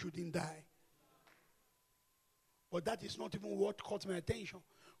deaths you shouldn't die. But that is not even what caught my attention.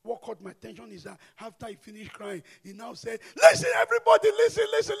 What caught my attention is that after he finished crying, he now said, listen, everybody,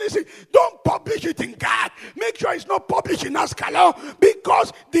 listen. Don't publish it in Gad. Make sure it's not published in Ascalon,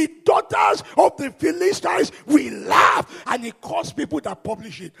 because the daughters of the Philistines will laugh. And it costs people that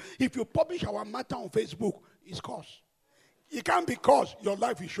publish it. If you publish our matter on Facebook, it's cost. It can't be cost. Your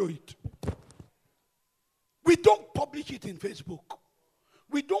life will show it. We don't publish it in Facebook.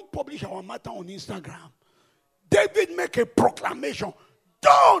 We don't publish our matter on Instagram. David make a proclamation.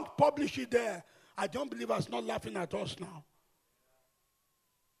 Don't publish it there. I don't believe us not laughing at us now.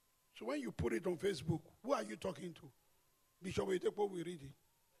 So when you put it on Facebook, who are you talking to? Bishop Oyedepo will read it.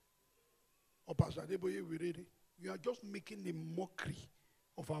 Or Pastor Adeboye will read it. You are just making a mockery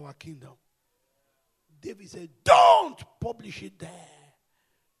of our kingdom. David said, don't publish it there.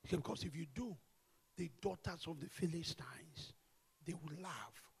 He said, because if you do, the daughters of the Philistines, they will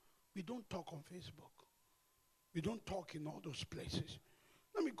laugh. We don't talk on Facebook. We don't talk in all those places.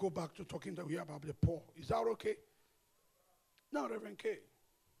 Let me go back to talking that we have about the poor. Is that okay? Now, Reverend K,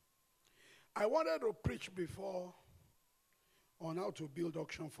 I wanted to preach before on how to build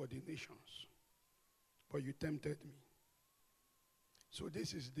auction for the nations, but you tempted me. So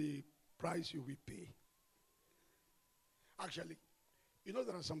this is the price you will pay. Actually, you know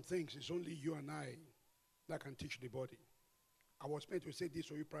there are some things, it's only you and I that can teach the body. I was meant to say this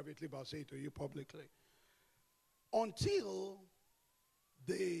to you privately, but I'll say it to you publicly. Until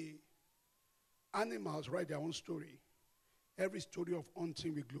the animals write their own story, every story of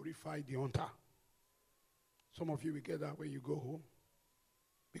hunting will glorify the hunter. Some of you will get that when you go home.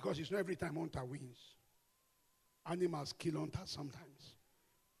 Because it's not every time hunter wins. Animals kill hunters sometimes,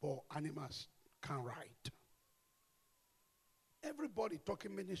 but animals can't write. Everybody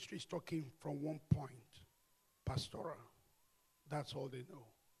talking ministry is talking from one point. Pastoral. That's all they know.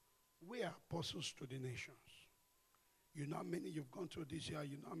 We are apostles to the nations. You know how many you've gone to this year.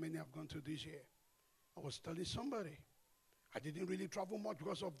 You know how many have gone to this year. I was telling somebody, I didn't really travel much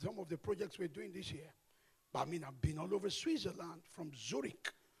because of some of the projects we're doing this year. But I mean, I've been all over Switzerland, from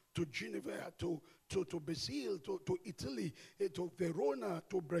Zurich to Geneva to Basel, to Italy, to Verona,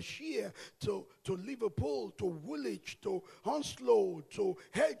 to Brescia, to Liverpool, to Woolwich, to Hounslow, to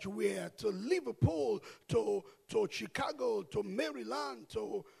Edgware, to Liverpool, to Chicago, to Maryland,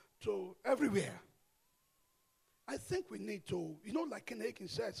 to everywhere. I think we need to, like Ken Aiken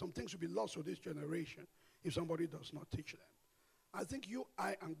said, some things will be lost to this generation if somebody does not teach them. I think you,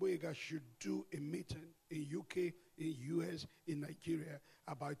 I, and Boyega should do a meeting in UK, in US, in Nigeria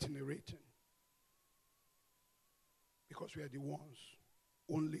about itinerating. Because we are the ones,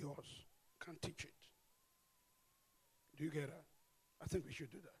 only us, can teach it. Do you get that? I think we should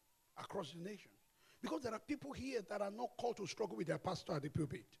do that across the nation. Because there are people here that are not called to struggle with their pastor at the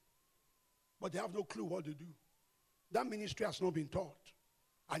pulpit. But they have no clue what to do. That ministry has not been taught.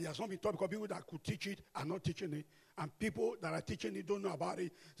 And it has not been taught because people that could teach it are not teaching it. And people that are teaching it don't know about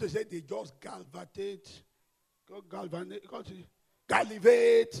it. So they say they just gallivant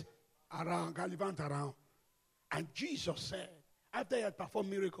around. And Jesus said, after he had performed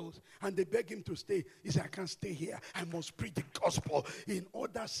miracles, and they begged him to stay, he said, I can't stay here. I must preach the gospel in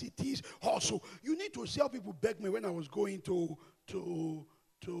other cities also. You need to see how people begged me when I was going to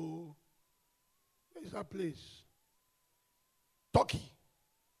where is that place? Turkey.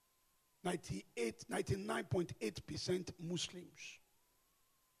 99.8% Muslims.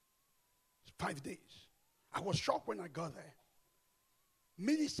 5 days. I was shocked when I got there.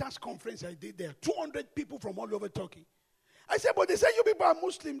 Ministers' conference I did there. 200 people from all over Turkey. I said, but they say you people are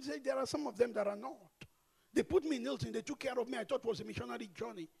Muslims. They say there are some of them that are not. They put me in Hilton. They took care of me. I thought it was a missionary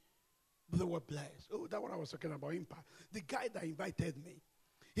journey. But they were blessed. Oh, that's what I was talking about, impact. The guy that invited me,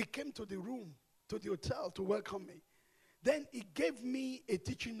 he came to the room, to the hotel to welcome me. Then he gave me a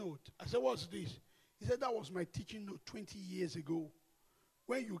teaching note. I said, what's this? He said, that was my teaching note 20 years ago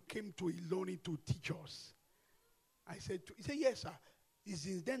when you came to Ilorin to teach us. He said, yes, sir.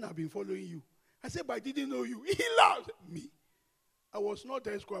 Since then I've been following you. I said, but I didn't know you. He laughed at me. I was not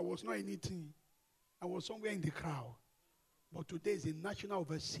at school. I was not anything. I was somewhere in the crowd. But today is the national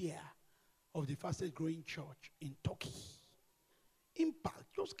overseer of the fastest growing church in Turkey. Impact.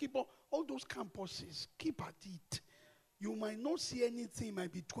 Just keep on all those campuses. Keep at it. You might not see anything. It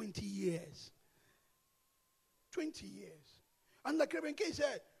might be 20 years. 20 years. And like Reverend K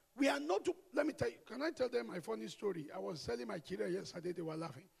said, we are not to, let me tell you, can I tell them my funny story? I was telling my children yesterday, they were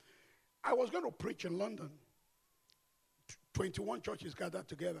laughing. I was going to preach in London. 21 churches gathered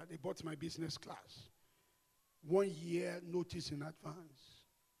together. They bought my business class. 1 year notice in advance.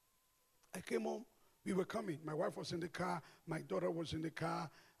 I came home. We were coming. My wife was in the car. My daughter was in the car.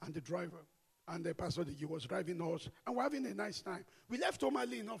 And the driver. And the pastor, he was driving us. And we're having a nice time. We left home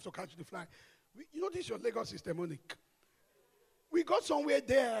early enough to catch the flight. You know, this your Lagos is demonic. We got somewhere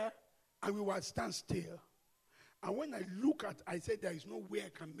there. And we were at standstill. And when I look at, I said, there is no way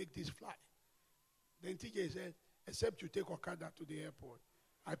I can make this flight. Then TJ said, except you take Okada to the airport.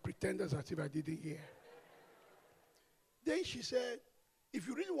 I pretended as if I didn't hear. Then she said, if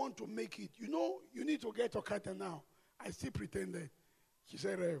you really want to make it, you know, you need to get Okada now. I still pretended. She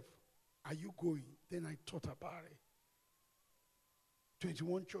said, Rev, are you going? Then I thought about it.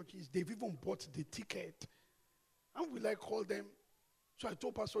 21 churches, they've even bought the ticket. And will I call them? So I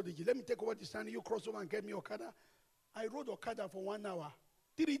told Pastor Deji, let me take over the stand. You cross over and get me Okada. I rode Okada for 1 hour.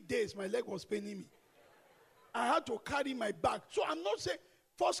 3 days, my leg was paining me. I had to carry my bag. So I'm not saying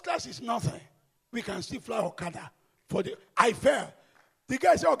first class is nothing. We can still fly Okada. I fell. The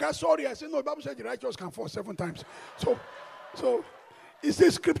guy said, okay, sorry. I said, no, the Bible said the righteous can fall 7 times. So it's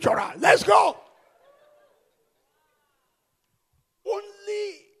this scriptural. Let's go.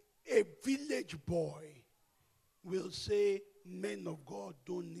 Only a village boy will say, men of God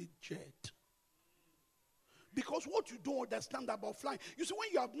don't need jet. Because what you don't understand about flying, you see, when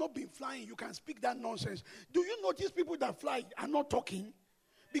you have not been flying, you can speak that nonsense. Do you notice people that fly are not talking?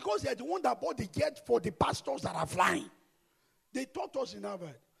 Because they're the one that bought the jet for the pastors that are flying. They taught us in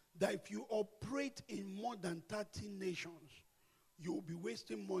Harvard that if you operate in more than 30 nations, you will be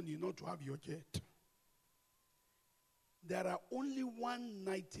wasting money not to have your jet. There are only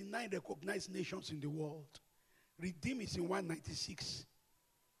 199 recognized nations in the world. Redeem is in 196.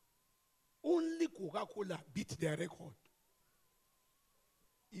 Only Coca-Cola beat their record.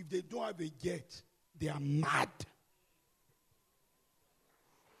 If they don't have a jet, they are mad.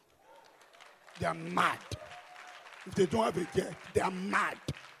 They are mad. If they don't have a jet, they are mad.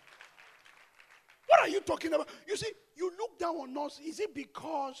 What are you talking about? You see, you look down on us. Is it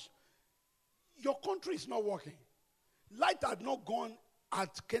because your country is not working? Light had not gone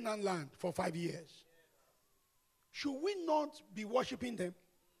at Canaan land for 5 years. Should we not be worshiping them?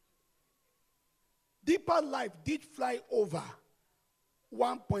 Deeper Life did fly over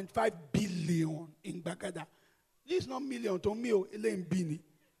 1.5 billion in Bagada. This is not million to me, Elaine Bini.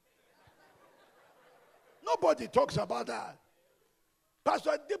 Nobody talks about that.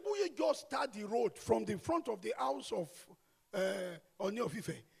 Pastor Debuye just started the road from the front of the house of Oni of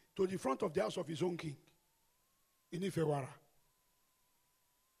Ife to the front of the house of his own king in Ifewara.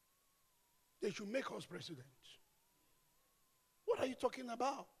 They should make us president. What are you talking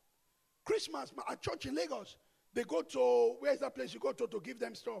about? Christmas at church in Lagos, they go to, where is that place you go to give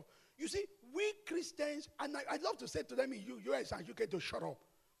them stuff? You see, we Christians, and I'd love to say to them in US and UK to shut up.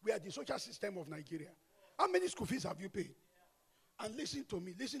 We are the social system of Nigeria. How many school fees have you paid? And listen to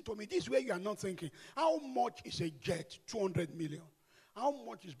me. This is where you are not thinking. How much is a jet? 200 million. How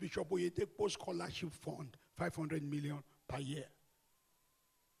much is Bishop Oyedepo's scholarship fund? 500 million per year.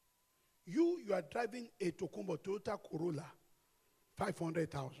 You are driving a Toyota Corolla,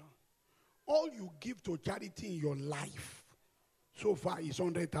 500,000. All you give to charity in your life so far is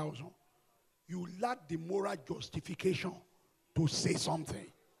 100,000. You lack the moral justification to say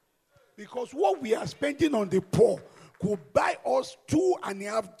something. Because what we are spending on the poor could buy us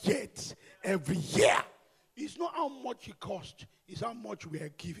 2.5 jets every year. It's not how much it costs, it's how much we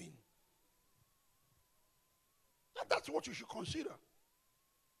are giving. That's what you should consider.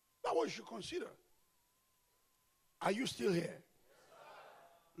 That's what you should consider. Are you still here?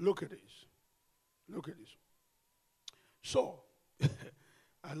 Look at this. Look at this. So,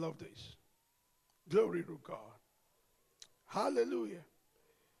 I love this. Glory to God. Hallelujah.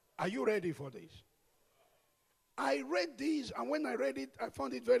 Are you ready for this? I read these, and when I read it, I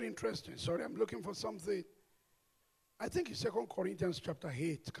found it very interesting. Sorry, I'm looking for something. I think it's 2 Corinthians chapter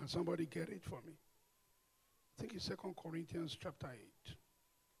 8. Can somebody get it for me? I think it's 2 Corinthians chapter 8.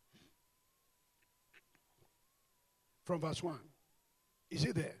 From verse 1. Is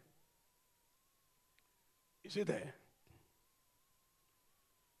it there? Is it there?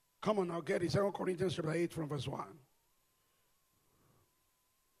 Come on now, get it. 2 Corinthians chapter 8 from verse 1.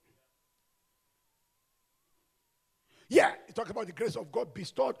 Yeah, it talks about the grace of God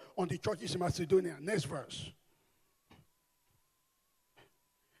bestowed on the churches in Macedonia. Next verse.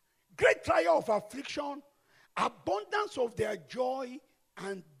 Great trial of affliction, abundance of their joy,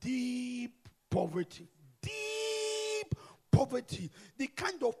 and deep poverty. Deep poverty. The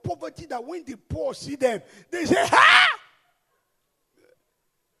kind of poverty that when the poor see them, they say, ha!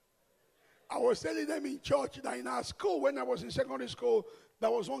 I was telling them in church that in our school, when I was in secondary school, there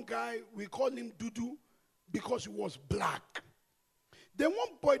was one guy, we called him Dudu because he was black. Then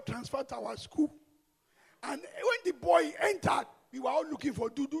one boy transferred to our school. And when the boy entered, we were all looking for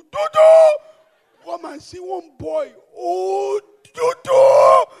Dudu. Dudu! Come and see one boy. Oh,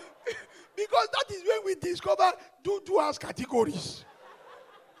 Dudu! Because that is when we discover Dudu has categories.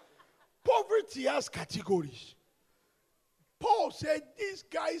 Poverty has categories. Paul said these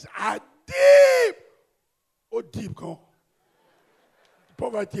guys are deep. Oh, deep gone.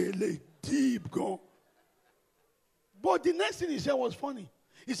 Poverty, deep gone. But the next thing he said was funny.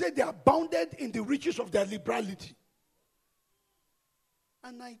 He said they abounded in the riches of their liberality.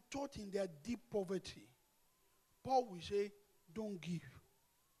 And I thought in their deep poverty, Paul will say, don't give.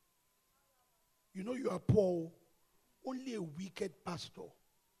 You know you are poor. Only a wicked pastor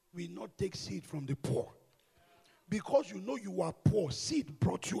will not take seed from the poor. Because you know you are poor, seed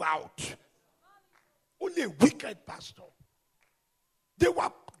brought you out. Only a wicked pastor. They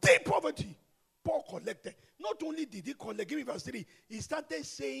were deep poverty. Paul collected. Not only did he collect, give me verse 3, he started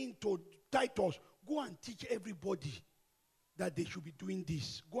saying to Titus, go and teach everybody that they should be doing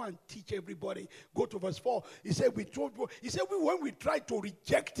this. Go and teach everybody. Go to verse 4. He said, when we tried to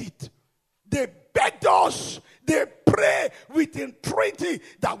reject it, they begged us. They pray with entreaty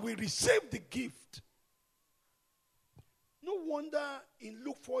that we receive the gift. No wonder in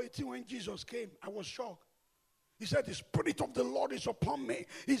Luke 4:18 when Jesus came, I was shocked. He said, the Spirit of the Lord is upon me.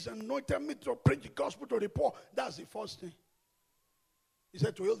 He's anointed me to preach the gospel to the poor. That's the first thing. He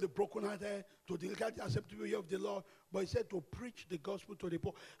said to heal the brokenhearted, to deliver the acceptable year of the Lord. But he said to preach the gospel to the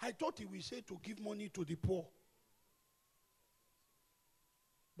poor. I thought he would say to give money to the poor.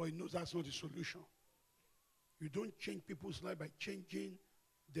 But he knows that's not the solution. You don't change people's life by changing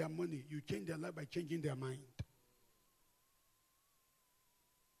their money. You change their life by changing their mind.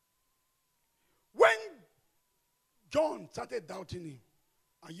 When John started doubting him,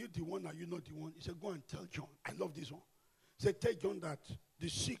 are you the one, are you not the one? He said, go and tell John. I love this one. He said, tell John that the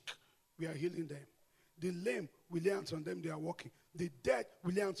sick, we are healing them. The lame, we lay hands on them, they are walking. The dead,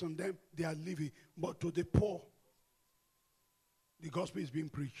 we lay hands on them, they are living. But to the poor, the gospel is being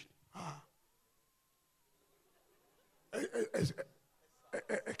preached.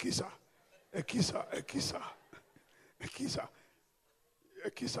 Ekisa.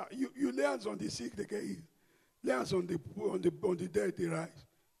 You lay hands on the sick, they get healed. Lay hands on the dead, they rise.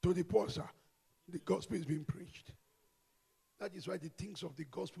 To the poor, sir, the gospel is being preached. That is why the things of the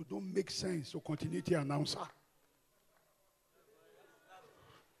gospel don't make sense to continuity announcer.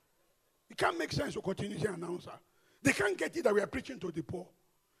 It can't make sense to continuity announcer. They can't get it that we are preaching to the poor.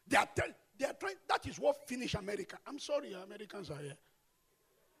 They are trying. That is what finished America. I'm sorry, Americans are here.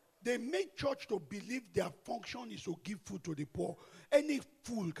 They made church to believe their function is to give food to the poor. Any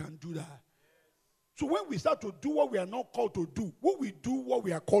fool can do that. So when we start to do what we are not called to do, when we do what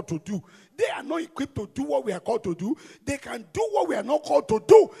we are called to do, they are not equipped to do what we are called to do. They can do what we are not called to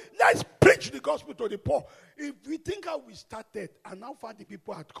do. Let's preach the gospel to the poor. If we think how we started and how far the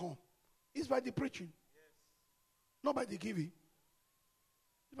people had come, it's by the preaching. Yes. Not by the giving.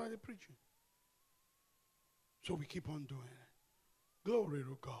 It's by the preaching. So we keep on doing it. Glory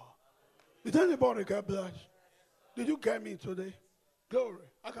to God. Did anybody get blessed? Did you get me today? Glory.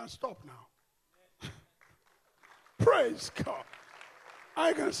 I can stop now. Praise God.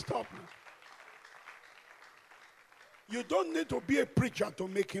 I can stop now. You don't need to be a preacher to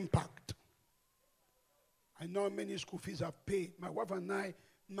make impact. I know how many school fees I've paid. My wife and I,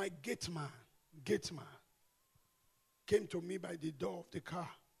 my gate man, came to me by the door of the car.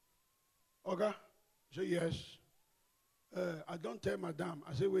 Okay? I said, yes. I don't tell madam.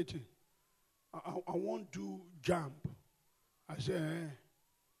 I said, waiting. I want to jump. I said,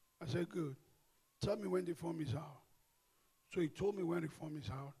 I said, good. Tell me when the form is out. So he told me when the form is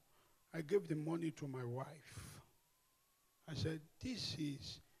out. I gave the money to my wife. I said,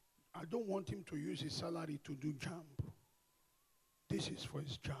 I don't want him to use his salary to do jump. This is for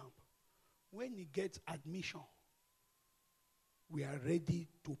his jump. When he gets admission, we are ready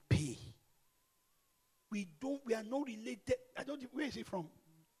to pay. We are not related. Where is he from?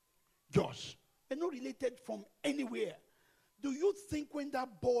 Jos. We're not related from anywhere. Do you think when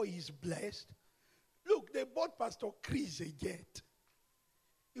that boy is blessed? Look, they bought Pastor Chris a jet.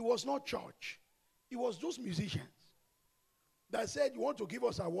 It was not church. It was those musicians that said, you want to give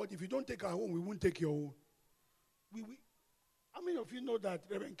us a award. If you don't take our own, we won't take your own. How many of you know that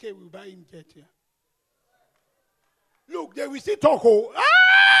Reverend K will buy him jet here? Look, they will still talk.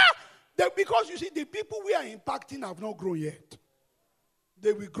 Because you see, the people we are impacting have not grown yet.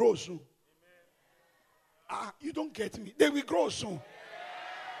 They will grow soon. You don't get me. They will grow soon.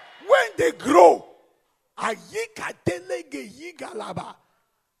 When they grow,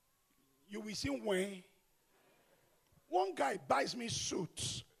 you will see when. One guy buys me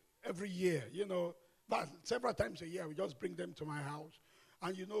suits every year, but several times a year. We just bring them to my house.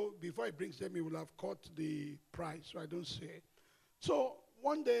 And before he brings them, he will have cut the price, so I don't say it. So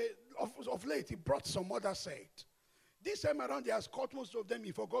one day, of late, he brought some other set. This time around, he has cut most of them.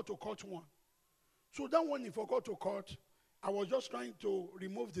 He forgot to cut one. So that one he forgot to cut. I was just trying to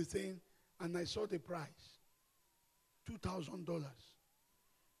remove the thing, and I saw the price. $2,000.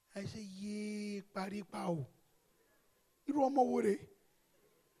 I said, yay, pari pao.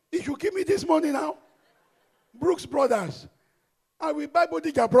 If you give me this money now, Brooks Brothers, I will buy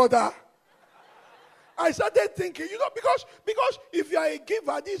Bodija brother. I started thinking, because if you are a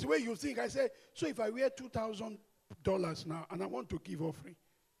giver, this way you think. I said, so if I wear $2,000 now and I want to give offering,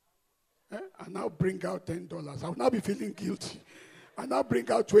 I now bring out $10. I will now be feeling guilty. I now bring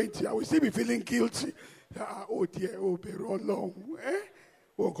out 20. I will still be feeling guilty. Oh dear, oh beru long.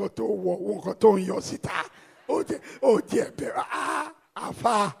 Oh dear,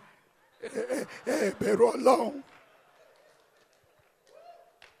 afa, beru long.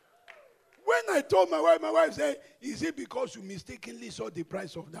 When I told my wife said, is it because you mistakenly saw the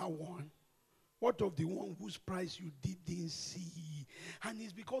price of that one? What of the one whose price you didn't see? And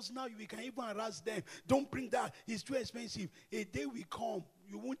it's because now we can even harass them. Don't bring that. It's too expensive. A day will come,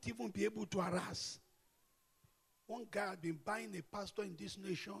 you won't even be able to harass. One guy had been buying a pastor in this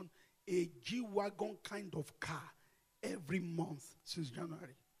nation a G-Wagon kind of car every month since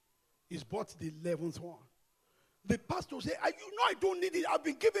January. He's bought the 11th one. The pastor said, I don't need it. I've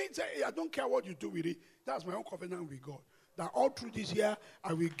been giving it. I don't care what you do with it. That's my own covenant with God. That all through this year,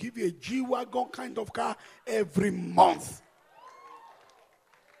 I will give you a G-Wagon kind of car every month.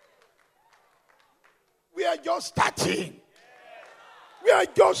 We are just starting. We are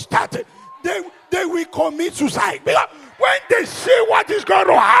just starting. They will commit suicide. Because when they see what is going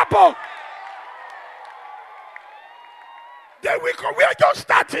to happen, we are just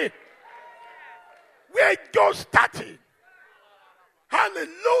starting. We are just starting.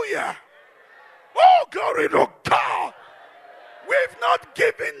 Hallelujah. Oh, glory to God. We've not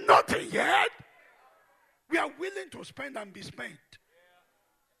given nothing yet. We are willing to spend and be spent.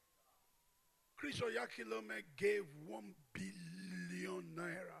 Chris Oyakilome gave 1 billion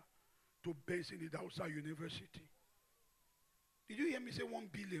naira to Benson Idausa University. Did you hear me say 1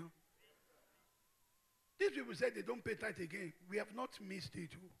 billion? These people said they don't pay tithe again. We have not missed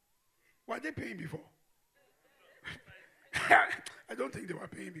it. Were they paying before? I don't think they were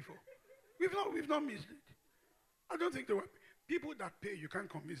paying before. We've not missed it. I don't think they were. People that pay, you can't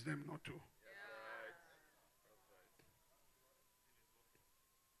convince them not to.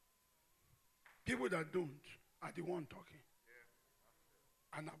 People that don't are the one talking.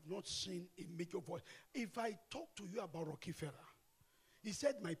 And I've not seen a major voice. If I talk to you about Rockefeller, he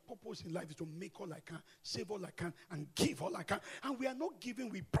said, my purpose in life is to make all I can, save all I can, and give all I can. And we are not giving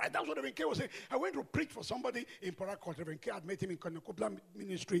with pride. That's what Reverend K was saying. I went to preach for somebody in Paracourt. Reverend K had met him in Konakopla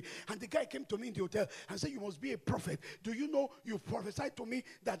ministry. And the guy came to me in the hotel and said, you must be a prophet. Do you know you prophesied to me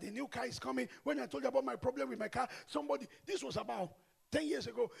that the new car is coming? When I told you about my problem with my car, this was about 10 years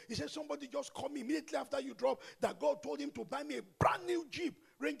ago. He said, somebody just called me immediately after you dropped that God told him to buy me a brand new Jeep,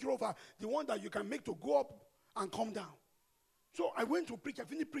 Range Rover, the one that you can make to go up and come down. So I went to preach. I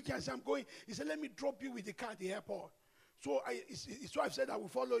finished preaching. I said, I'm going. He said, let me drop you with the car at the airport. So his wife said, I will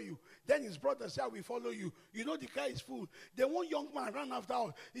follow you. Then his brother said, I will follow you. You know the car is full. Then one young man ran after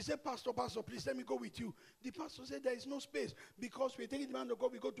us. He said, Pastor, please let me go with you. The pastor said, there is no space because we're taking the man to go.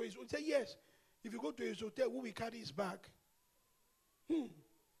 We go to his hotel. He said, yes. If you go to his hotel, who will carry his bag?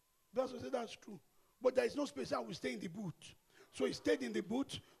 pastor said, that's true. But there is no space. I will stay in the boot. So he stayed in the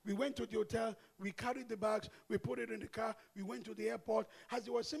boot. We went to the hotel. We carried the bags. We put it in the car. We went to the airport. As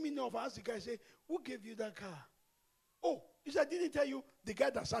he was sending me off, I asked the guy, say, who gave you that car? Oh, he said, I didn't tell you. The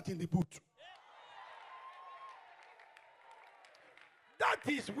guy that sat in the boot.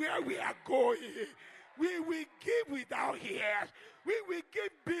 That is where we are going. We will give without ears. We will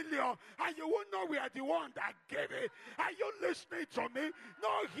give billion, and you won't know we are the one that gave it. Are you listening to me?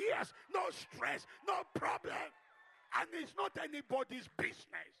 No ears, no stress, no problem. And it's not anybody's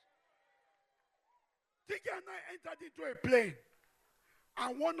business. Tiggy and I entered into a plane.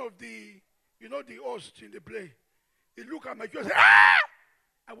 And one of the hosts in the plane, he looked at my face and said, ah!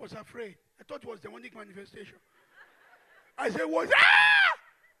 I was afraid. I thought it was demonic manifestation. I said, what? Ah!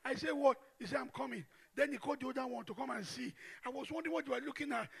 I said, what? He said, I'm coming. Then he called the other one to come and see. I was wondering what you were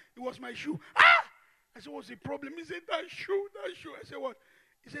looking at. It was my shoe. Ah! I said, what's the problem? He said, that shoe. I said, what?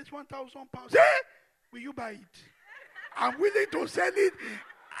 He said, it's 1,000 pounds. Hey! Will you buy it? I'm willing to sell it.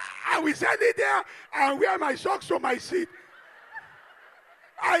 I will sell it there and wear my socks on my seat.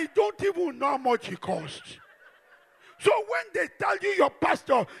 I don't even know how much it costs. So when they tell you your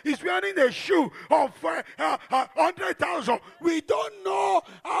pastor is wearing a shoe of 100,000, we don't know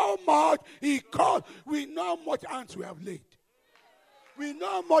how much it costs. We know how much hands we have laid. We know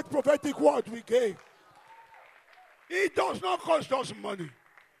how much prophetic word we gave. It does not cost us money.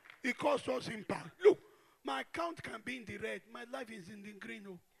 It costs us impact. Look, my account can be in the red. My life is in the green.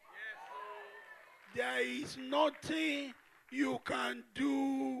 Oh. There is nothing you can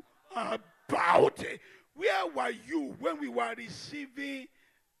do about it. Where were you when we were receiving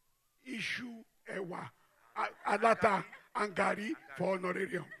issue ewa, alata, and gari for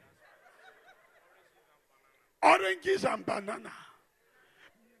honorarium? Oranges and banana.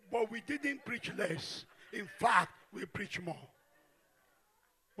 But we didn't preach less. In fact, we preach more.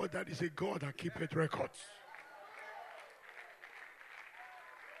 But that is a God that keepeth records.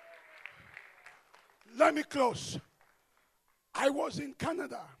 Let me close. I was in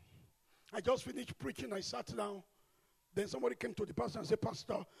Canada. I just finished preaching. I sat down. Then somebody came to the pastor and said,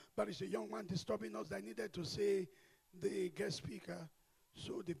 Pastor, there is a young man disturbing us. I needed to say the guest speaker.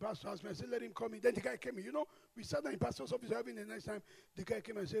 So the pastor asked me, I said, let him come in. Then the guy came in. You know, we sat down in pastor's office having a nice time. The guy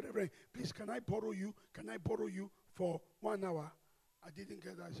came and said, Reverend, please, can I borrow you? Can I borrow you for 1 hour? I didn't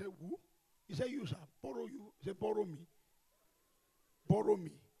get that. I said, who? He said, you, sir. Borrow you. He said, borrow me. Borrow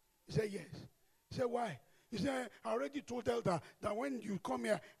me. He said, yes. He said, why? He said, I already told Elder that when you come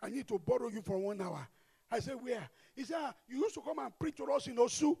here, I need to borrow you for 1 hour. I said, where? He said, you used to come and preach to us in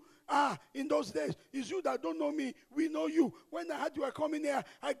Osu. In those days, it's you that don't know me. We know you. When I heard you were coming here,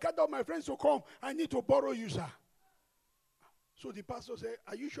 I gathered my friends to come. I need to borrow you, sir. So the pastor said,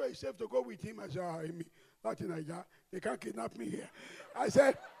 are you sure it's safe to go with him? I said, Amy, nothing like that. They can't kidnap me here. I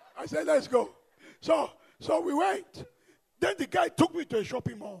said, let's go. So we went. Then the guy took me to a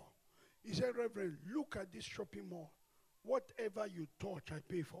shopping mall. He said, Reverend, look at this shopping mall. Whatever you touch, I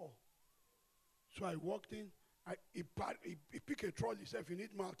pay for. So I walked in. He picked a trolley. He said, if you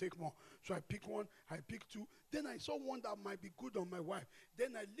need more, I'll take more. So I picked one. I picked two. Then I saw one that might be good on my wife.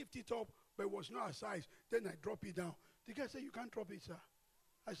 Then I lift it up, but it was not a size. Then I drop it down. The guy said, you can't drop it, sir.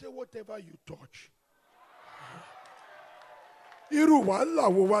 I said, whatever you touch.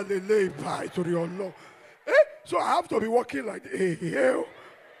 So I have to be walking like, hey,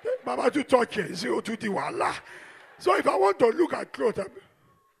 Baba to touch it, to the wala. So if I want to look at clothes, oh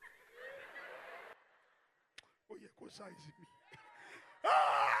yeah, go size me.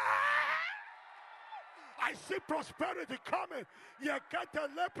 I see prosperity coming.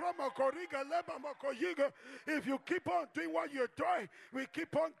 If you keep on doing what you're doing, we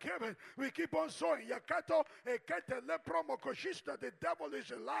keep on giving, we keep on sowing. The devil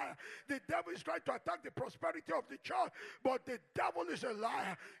is a liar. The devil is trying to attack the prosperity of the church, but the devil is a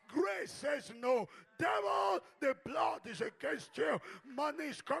liar. Grace says no. Devil, the blood is against you. Money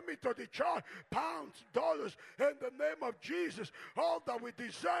is coming to the church. Pounds, dollars, in the name of Jesus. All that we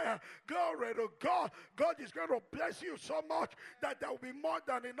desire, glory to God. God is going to bless you so much that there will be more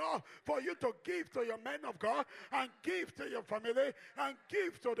than enough for you to give to your men of God and give to your family and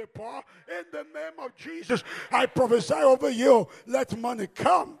give to the poor. In the name of Jesus, I prophesy over you, let money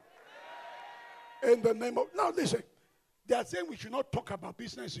come. In the name of... Now listen, they are saying we should not talk about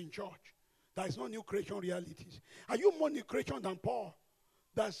business in church. There is no new creation realities. Are you more new creation than Paul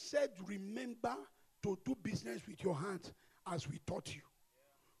that said, remember to do business with your hands as we taught you?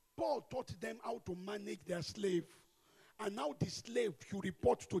 Paul taught them how to manage their slave. And now the slave should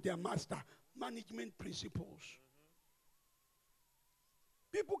report to their master. Management principles.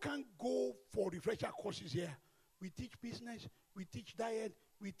 People can't go for refresher courses here. We teach business, we teach diet,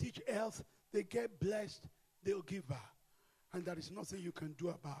 we teach health. They get blessed, they'll give back. And there is nothing you can do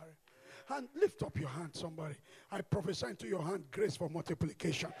about it. And lift up your hand, somebody. I prophesy into your hand grace for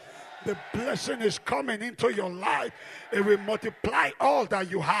multiplication. The blessing is coming into your life. It will multiply all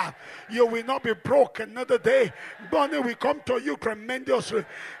that you have. You will not be broke another day. Money will come to you tremendously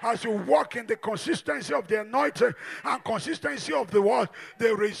as you walk in the consistency of the anointing and consistency of the word.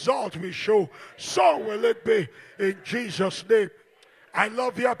 The result will show. So will it be in Jesus' name. I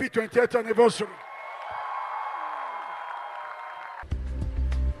love you. Happy 20th anniversary.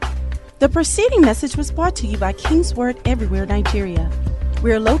 The preceding message was brought to you by King's Word Everywhere, Nigeria.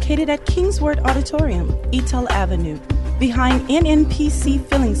 We are located at King's Word Auditorium, Etel Avenue, behind NNPC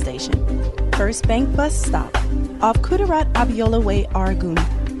Filling Station, First Bank Bus Stop, off Kudirat Abiola Way, Argun,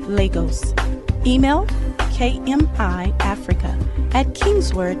 Lagos. Email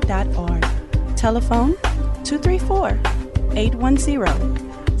kmiafrica@kingsword.org. Telephone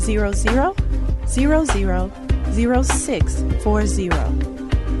 234-810-00000640.